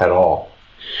there at all.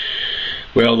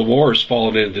 Well, the war has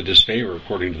fallen into disfavor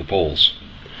according to the polls.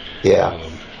 Yeah.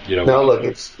 No, look,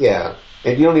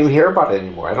 and you don't even hear about it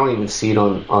anymore. I don't even see it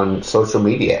on social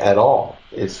media at all.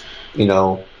 It's,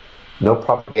 no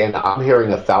propaganda. I'm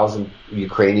hearing 1,000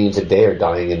 Ukrainians a day are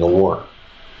dying in the war.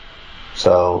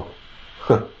 So,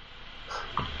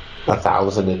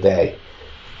 1,000 a day.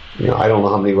 I don't know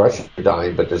how many Russians are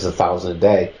dying, but there's 1,000 a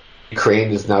day.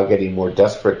 Ukraine is now getting more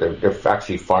desperate. They're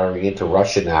actually firing into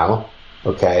Russia now.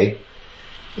 Okay.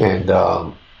 And,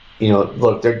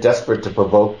 look, they're desperate to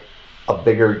provoke a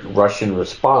bigger Russian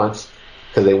response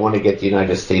because they want to get the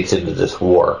United States into this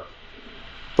war.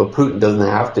 But Putin doesn't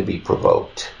have to be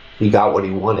provoked. He got what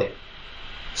he wanted.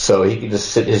 So he can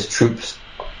just sit his troops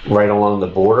right along the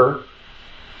border,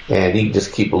 and he can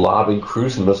just keep lobbing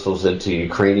cruise missiles into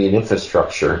Ukrainian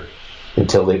infrastructure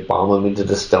until they bomb them into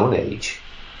the Stone Age,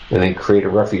 and then create a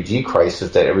refugee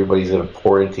crisis that everybody's going to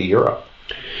pour into Europe.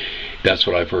 That's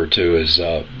what I've heard too, is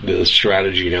the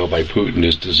strategy now by Putin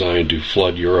is designed to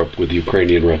flood Europe with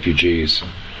Ukrainian refugees.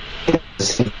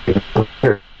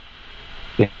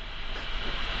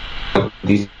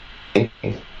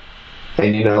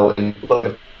 And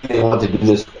look, they want to do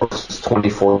this since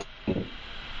 2014.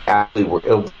 Actually, we're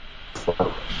ill for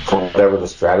whatever the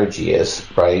strategy is,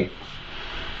 right?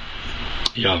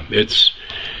 Yeah, it's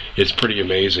pretty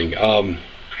amazing.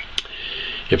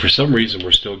 If for some reason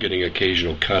we're still getting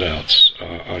occasional cutouts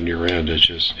on your end, it's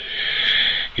just,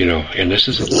 and this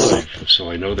isn't live,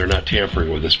 so I know they're not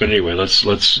tampering with us. But anyway,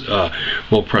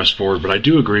 we'll press forward. But I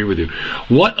do agree with you.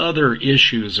 What other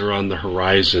issues are on the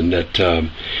horizon that,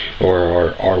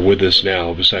 or are with us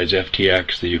now besides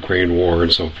FTX, the Ukraine war,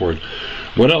 and so forth?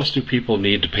 What else do people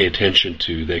need to pay attention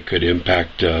to that could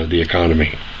impact the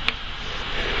economy?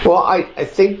 Well, I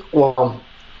think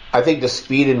the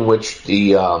speed in which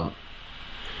the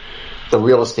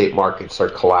real estate markets are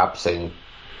collapsing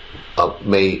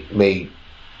may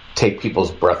take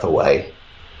people's breath away.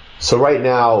 So right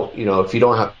now, if you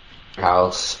don't have a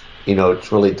house,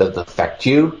 it really doesn't affect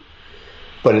you.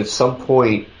 But at some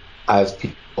point, as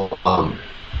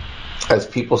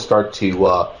people start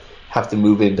to have to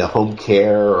move into home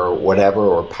care or whatever,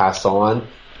 or pass on,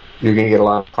 you're going to get a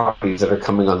lot of properties that are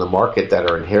coming on the market that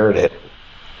are inherited,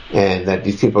 and that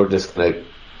these people are just going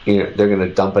to, they're going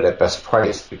to dump it at best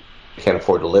price. They can't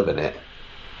afford to live in it,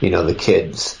 the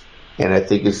kids. And I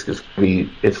think it's going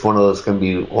to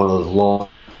be one of those long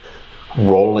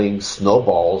rolling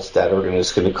snowballs that are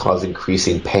just going to cause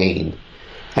increasing pain.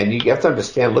 And you have to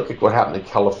understand, look at what happened in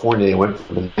California. They went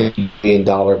from a $90 billion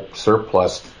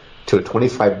surplus to a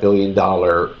 $25 billion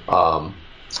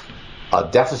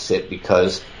deficit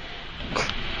because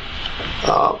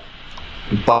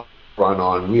run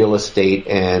on real estate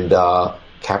and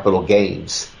capital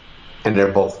gains, and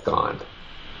they're both gone.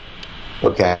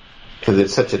 Okay, because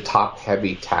it's such a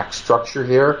top-heavy tax structure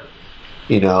here.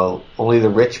 Only the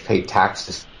rich pay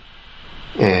taxes,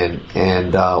 and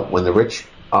when the rich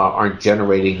aren't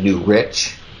generating new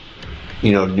riches,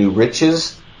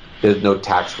 there's no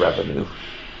tax revenue.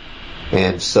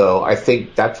 And so I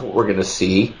think that's what we're going to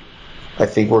see. I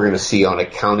think we're going to see on a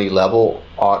county level,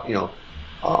 auto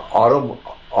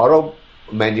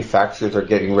manufacturers are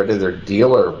getting rid of their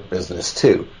dealer business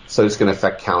too. So it's going to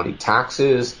affect county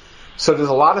taxes. So there's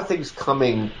a lot of things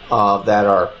coming that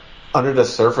are under the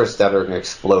surface that are going to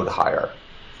explode higher.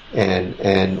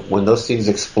 And when those things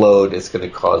explode, it's going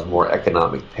to cause more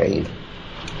economic pain.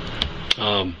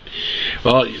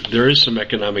 Well, there is some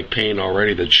economic pain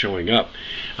already that's showing up.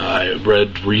 I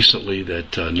read recently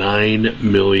that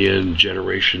 9 million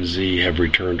Generation Z have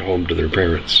returned home to their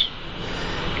parents.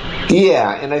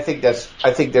 Yeah, and I think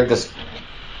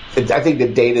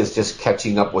the data is just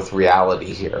catching up with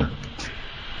reality here.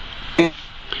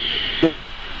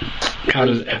 How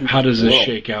does this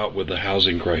shake out with the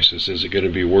housing crisis? Is it going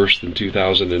to be worse than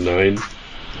 2009?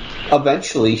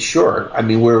 Eventually, sure. I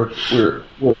mean, we're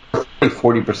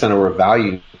 40% of our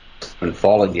value hasn't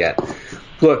fallen yet.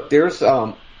 Look, there's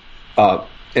and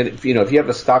if you have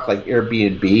a stock like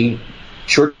Airbnb,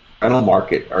 short rental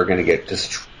market are going to get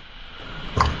destroyed.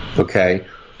 Okay,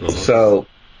 so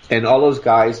and all those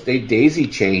guys, they daisy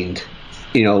chained,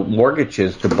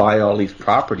 mortgages to buy all these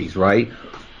properties, right?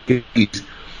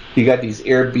 You got these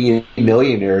Airbnb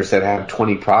millionaires that have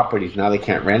 20 properties. Now they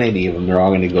can't rent any of them. They're all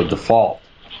going to go default.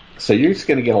 So you're just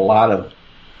going to get a lot of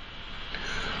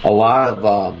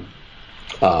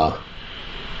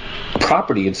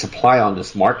property and supply on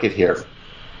this market here,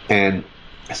 and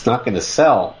it's not going to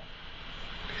sell.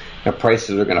 And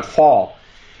prices are going to fall.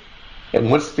 And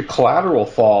once the collateral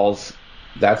falls,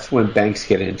 that's when banks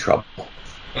get in trouble.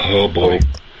 Oh boy.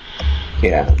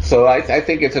 Yeah. So I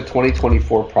think it's a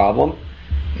 2024 problem.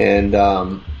 And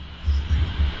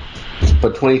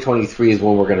but 2023 is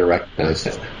when we're going to recognize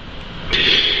it.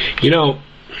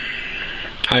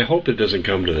 I hope it doesn't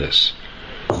come to this,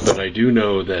 but I do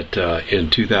know that in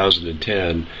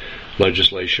 2010,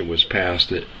 legislation was passed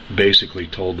that basically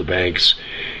told the banks,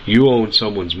 you own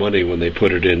someone's money when they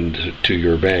put it into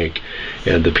your bank,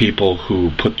 and the people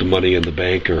who put the money in the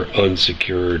bank are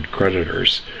unsecured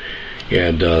creditors.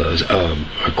 And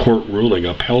a court ruling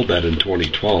upheld that in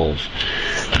 2012.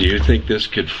 Do you think this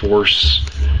could force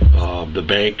the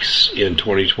banks in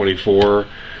 2024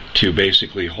 to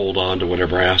basically hold on to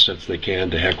whatever assets they can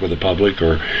to heck with the public,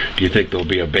 or do you think there'll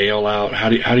be a bailout? How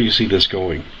do you see this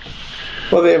going?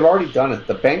 Well, they've already done it.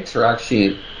 The banks are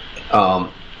actually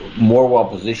more well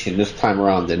positioned this time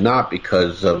around than not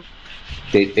because of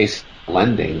they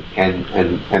lending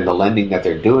and the lending that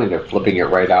they're doing, they're flipping it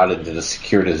right out into the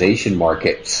securitization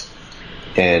markets,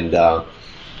 and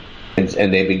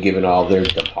they've been giving all their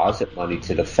deposit money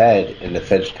to the Fed, and the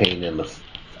Fed's paying them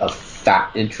a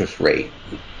fat interest rate.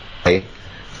 Right?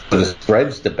 So the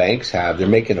spreads the banks have, they're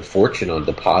making a fortune on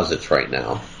deposits right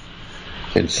now,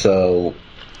 and so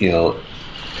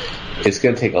it's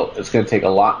going to take a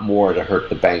lot more to hurt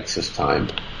the banks this time,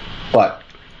 but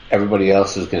everybody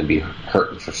else is going to be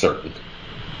hurting for certain.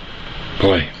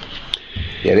 Boy.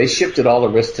 Yeah, they shifted all the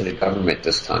risk to the government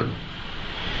this time.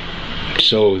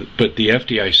 So, but the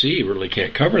FDIC really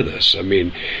can't cover this. I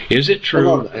mean, is it true?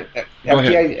 No,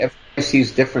 FDIC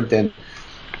is different than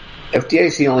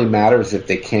FDIC. Only matters if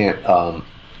they can't,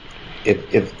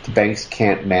 if the banks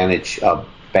can't manage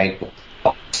bank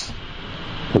loans.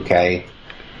 Okay,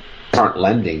 aren't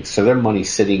lending, so their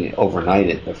money's sitting overnight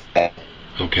at the Fed.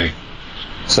 Okay.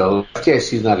 So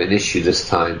FDIC is not an issue this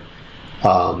time.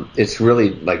 It's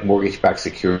really like mortgage-backed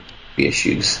security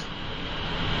issues.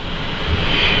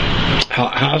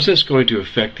 How's this going to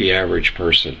affect the average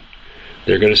person?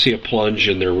 They're going to see a plunge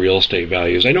in their real estate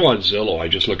values. I know on Zillow, I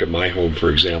just look at my home, for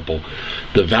example,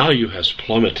 the value has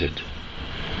plummeted.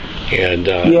 And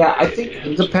I think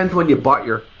it depends when you bought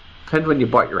your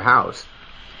house.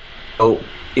 So,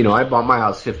 I bought my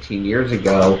house 15 years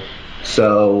ago,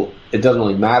 so it doesn't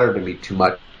really matter to me too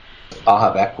much. I'll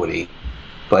have equity,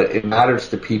 but it matters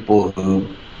to people who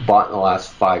bought in the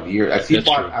last 5 years. If you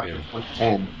bought after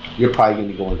 2010, you're probably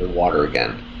going to go under the water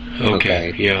again.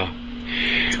 Okay. Yeah.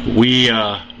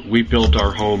 We built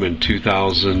our home in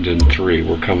 2003.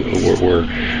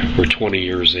 We're 20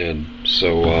 years in.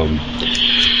 So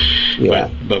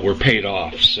but we're paid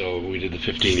off. So we did the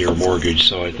 15-year mortgage.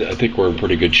 So I think we're in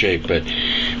pretty good shape. But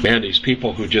man, these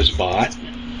people who just bought, do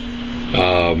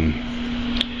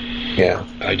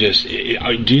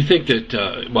you think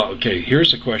that?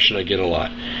 Here's a question I get a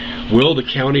lot: will the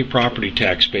county property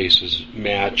tax bases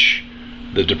match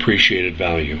the depreciated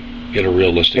value in a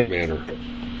realistic manner?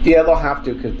 Yeah, they'll have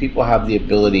to, because people have the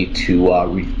ability to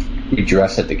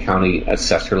redress at the county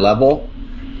assessor level,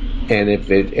 and if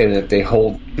they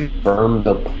hold firm,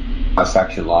 they'll class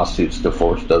action lawsuits to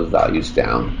force those values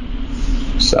down.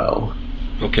 So,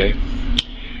 okay,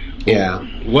 yeah.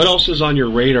 What else is on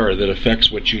your radar that affects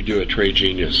what you do at Trade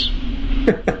Genius?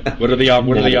 What are the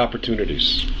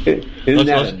opportunities? Isn't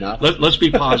that enough? Let's be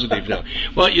positive now.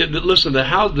 Well, listen, the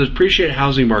depreciated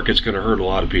housing market's going to hurt a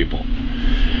lot of people.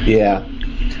 Yeah.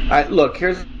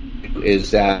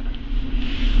 Here's that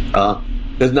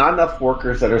there's not enough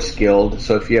workers that are skilled.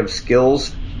 So if you have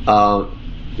skills,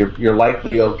 you're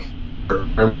likely okay.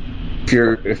 If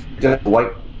you're just a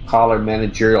white collar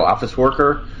managerial office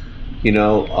worker,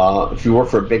 if you work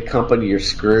for a big company, you're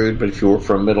screwed. But if you work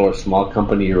for a middle or small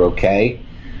company, you're okay.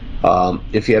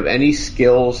 If you have any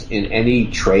skills in any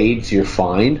trades, you're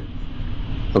fine.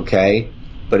 Okay.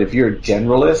 But if you're a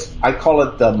generalist, I call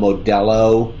it the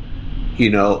Modelo.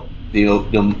 The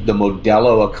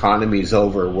Modelo economy is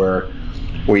over, where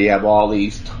you have all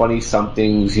these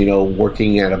 20-somethings,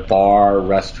 working at a bar,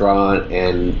 restaurant,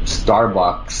 and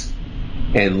Starbucks,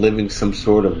 and living some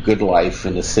sort of good life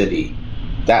in the city.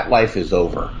 That life is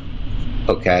over.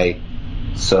 Okay?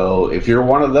 So if you're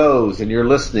one of those and you're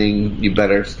listening, you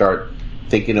better start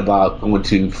thinking about going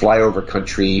to flyover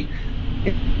country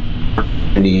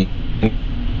and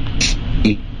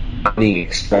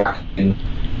extraction.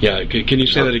 Yeah, can you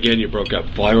say that again? You broke up.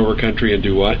 Flyover country and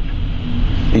do what?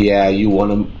 Yeah, you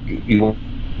want to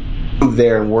move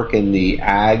there and work in the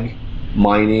ag,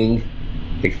 mining,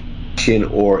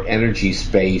 or energy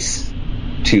space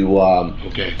to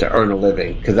earn a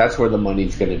living, because that's where the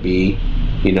money's going to be.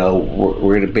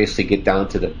 We're going to basically get down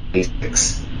to the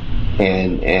basics,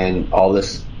 and all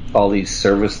these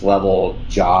service level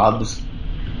jobs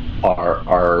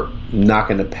are not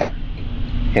going to pay.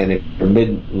 And if you're a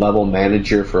mid-level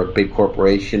manager for a big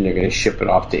corporation, they're going to ship it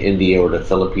off to India or the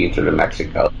Philippines or to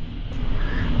Mexico.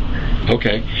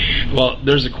 Okay. Well,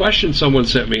 there's a question someone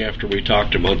sent me after we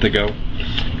talked a month ago,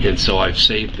 and so I've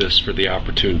saved this for the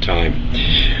opportune time.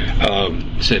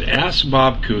 It said, ask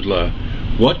Bob Kudla,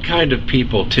 what kind of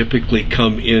people typically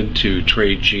come into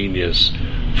Trade Genius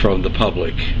from the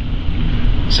public?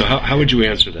 So how would you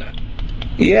answer that?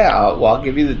 Yeah, well, I'll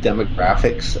give you the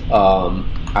demographics.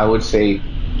 I would say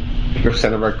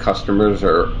 50% of our customers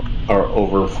are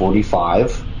over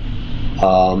 45.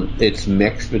 It's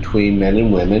mixed between men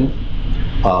and women.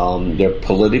 Their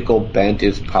political bent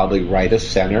is probably right of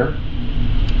center.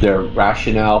 Their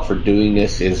rationale for doing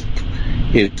this is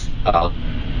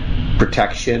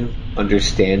protection,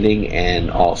 understanding,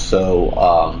 and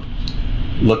also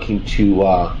looking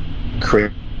to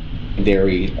create a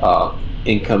secondary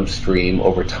income stream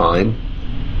over time,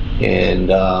 and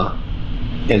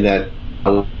that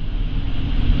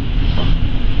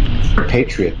for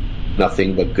patriot,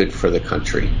 nothing but good for the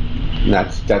country. And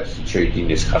that's the Trade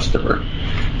Genius customer.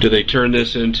 Do they turn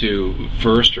this into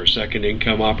first or second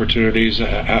income opportunities?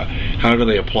 How do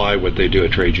they apply what they do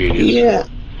at Trade Genius? Yeah,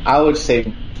 I would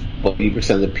say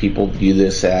 80% of the people view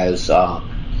this as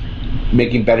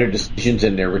making better decisions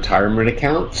in their retirement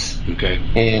accounts. Okay.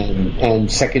 And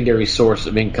secondary source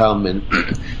of income, and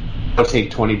I would say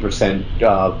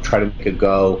 20% try to make a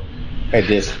go at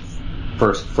this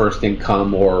first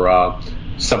income or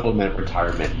supplement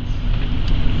retirement.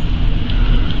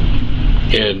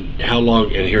 And how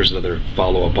long, and here's another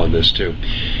follow-up on this too,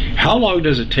 how long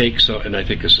does it take, and I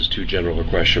think this is too general a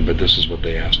question, but this is what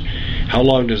they asked, how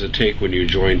long does it take when you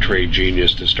join Trade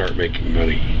Genius to start making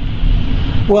money?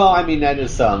 Well, I mean, that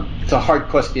is it's a hard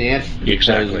question to answer.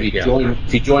 Exactly.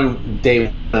 If you join day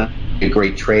one, a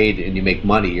great trade and you make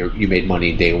money, you made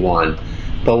money day one.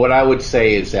 But what I would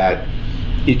say is that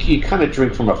you kind of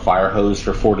drink from a fire hose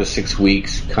for 4 to 6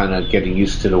 weeks, kind of getting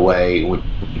used to the way you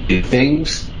do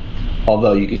things,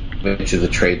 although you can venture the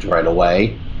trades right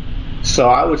away. So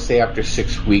I would say after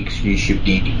 6 weeks, you should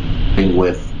be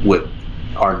with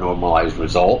our normalized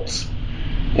results.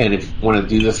 And if you want to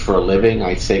do this for a living,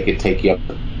 I'd say it could take you up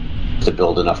to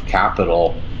build enough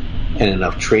capital and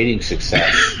enough trading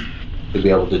success to be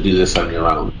able to do this on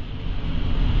your own.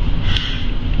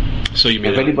 So you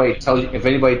mean if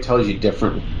anybody tells you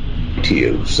different, to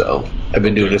you. So I've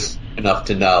been doing this enough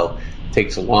to know it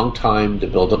takes a long time to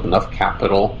build up enough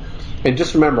capital. And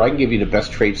just remember, I can give you the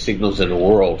best trade signals in the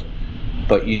world,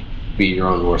 but you be your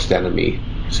own worst enemy.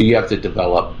 So you have to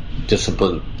develop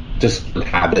discipline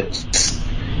habits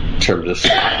in terms of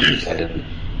stocks and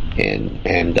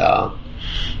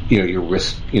your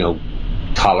risk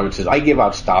tolerances. I give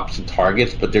out stops and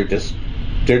targets, but they're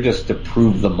just to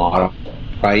prove the model,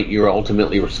 right? You're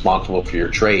ultimately responsible for your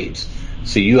trades,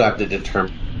 so you have to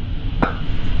determine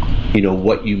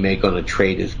what you make on a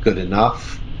trade is good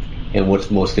enough and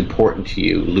what's most important to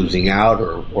you, losing out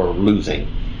or losing.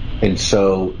 And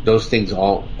so those things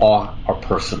all are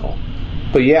personal.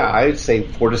 But yeah, I would say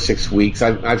 4 to 6 weeks.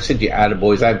 I've sent you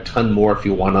attaboys. I have a ton more if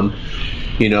you want them,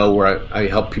 where I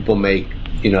help people make,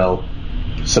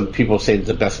 some people say it's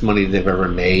the best money they've ever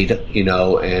made,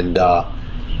 and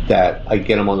that I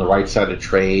get them on the right side of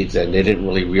trades, and they didn't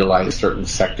really realize certain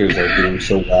sectors are doing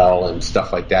so well and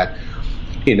stuff like that.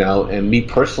 And me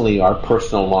personally, our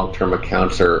personal long-term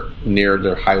accounts are near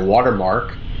their high water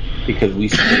mark because we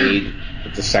stayed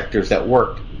with the sectors that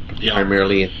worked,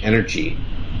 primarily in energy.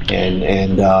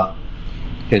 And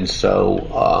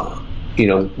so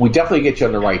we definitely get you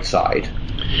on the right side.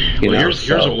 Here's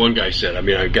what one guy said. I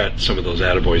mean, I've got some of those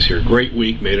attaboys here. Great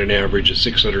week, made an average of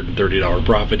 $630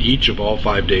 profit each of all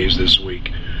 5 days this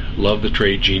week. Love the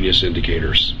Trade Genius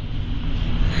indicators.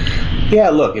 Yeah,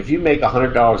 look, if you make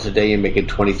 $100 a day, you're making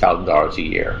 $20,000 a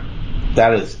year.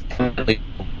 That is $100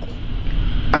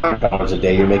 a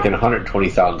day, you're making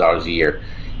 $120,000 a year.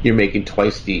 You're making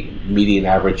twice the median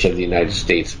average of the United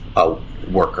States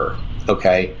worker.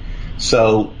 Okay,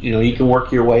 so you can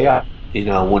work your way up.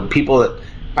 When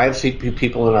I've seen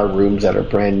people in our rooms that are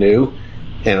brand new,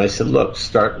 and I said, look,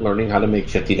 start learning how to make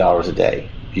 $50 a day.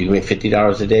 If you can make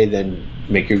 $50 a day, then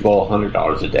make your goal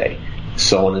 $100 a day,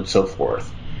 so on and so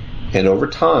forth. And over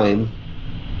time,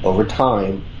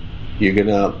 you're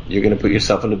gonna put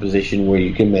yourself in a position where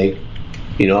you can make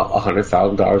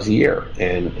 $100,000 a year,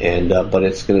 but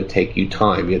it's going to take you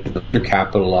time. You have to build your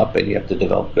capital up, and you have to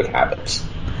develop good habits.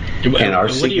 And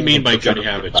what do you mean by good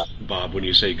habits, Bob? When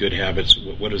you say good habits,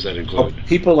 what does that include?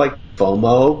 People like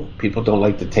FOMO. People don't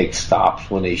like to take stops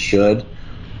when they should.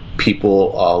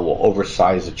 People will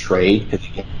oversize a trade because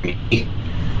you get greedy.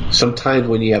 Sometimes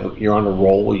when you're on a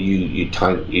roll, you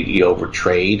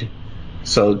overtrade.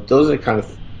 So those are kind of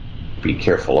things to be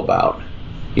careful about.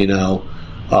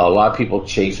 A lot of people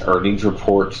chase earnings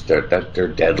reports. They're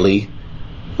deadly.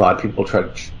 A lot of people try to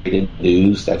trade in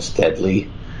news. That's deadly.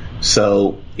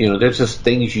 So, there's just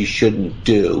things you shouldn't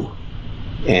do.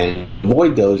 And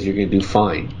avoid those, you're going to do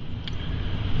fine.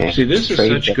 And see, this is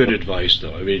such good advice,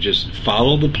 though. I mean, just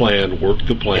follow the plan, work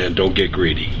the plan, don't get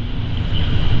greedy.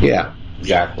 Yeah,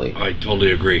 exactly. I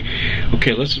totally agree.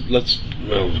 Okay,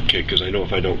 because I know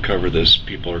if I don't cover this,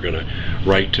 people are going to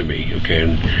write to me, okay?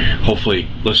 And hopefully,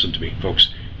 listen to me, folks.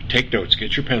 Take notes.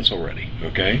 Get your pencil ready,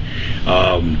 okay?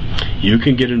 You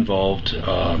can get involved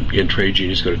in Trade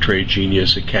Genius. Go to Trade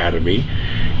Genius Academy,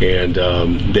 and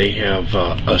they have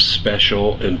a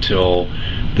special until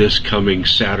this coming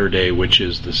Saturday, which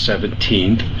is the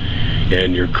 17th,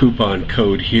 and your coupon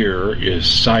code here is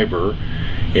CYBER,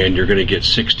 and you're going to get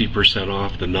 60%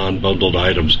 off the non-bundled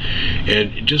items.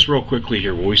 And just real quickly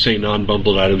here, when we say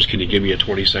non-bundled items, can you give me a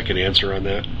 20-second answer on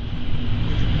that?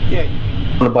 Yeah.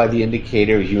 You want to buy the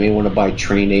indicators, you may want to buy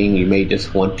training, you may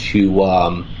just want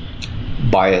to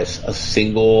buy a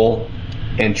single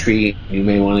entry, you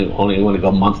may only want to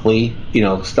go monthly,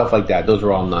 stuff like that. Those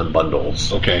are all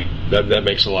non-bundles. Okay, that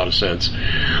makes a lot of sense.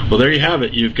 Well, there you have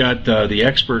it. You've got the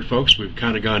expert folks. We've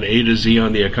kind of gone A to Z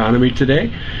on the economy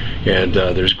today, and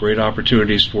there's great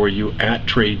opportunities for you at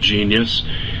Trade Genius.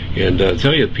 And I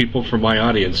tell you, people from my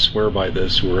audience swear by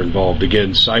this who are involved.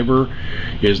 Again,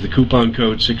 CYBER is the coupon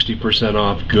code, 60%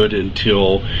 off, good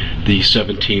until the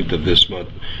 17th of this month.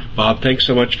 Bob, thanks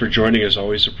so much for joining us.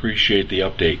 Always appreciate the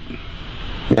update.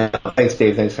 Yeah, thanks,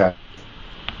 Dave. Thanks for having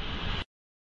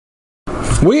me.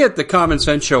 We at the Common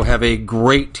Sense Show have a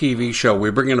great TV show. We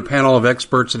bring in a panel of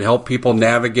experts and help people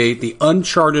navigate the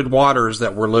uncharted waters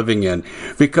that we're living in.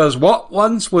 Because what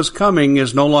once was coming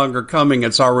is no longer coming.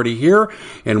 It's already here,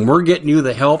 and we're getting you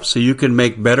the help so you can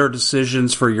make better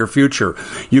decisions for your future.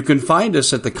 You can find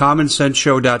us at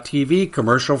thecommonsenseshow.tv,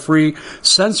 commercial-free,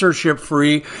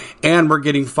 censorship-free, and we're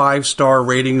getting 5-star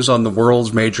ratings on the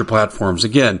world's major platforms.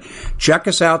 Again, check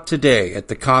us out today at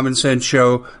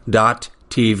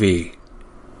thecommonsenseshow.tv.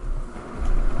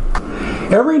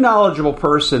 Every knowledgeable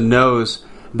person knows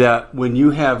that when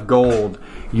you have gold,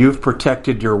 you've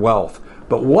protected your wealth.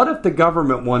 But what if the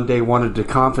government one day wanted to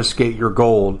confiscate your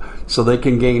gold so they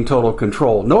can gain total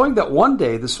control, knowing that one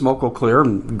day the smoke will clear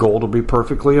and gold will be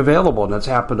perfectly available, and that's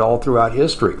happened all throughout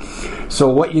history. So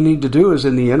what you need to do is,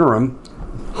 in the interim,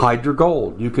 hide your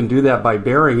gold. You can do that by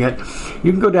burying it.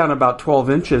 You can go down about 12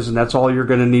 inches, and that's all you're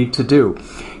going to need to do.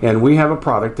 And we have a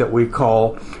product that we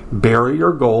call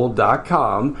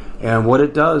buryyourgold.com, and what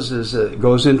it does is it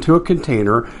goes into a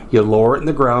container. You lower it in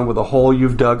the ground with a hole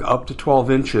you've dug up to 12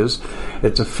 inches.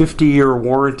 It's a 50-year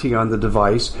warranty on the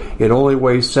device. It only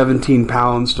weighs 17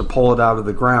 pounds to pull it out of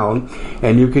the ground,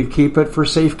 and you can keep it for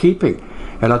safekeeping.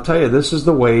 And I'll tell you, this is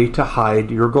the way to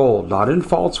hide your gold, not in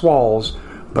false walls,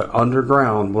 but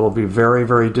underground, will be very,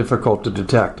 very difficult to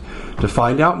detect. To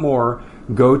find out more,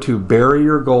 go to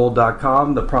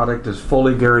buryyourgold.com. The product is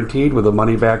fully guaranteed with a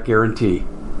money-back guarantee.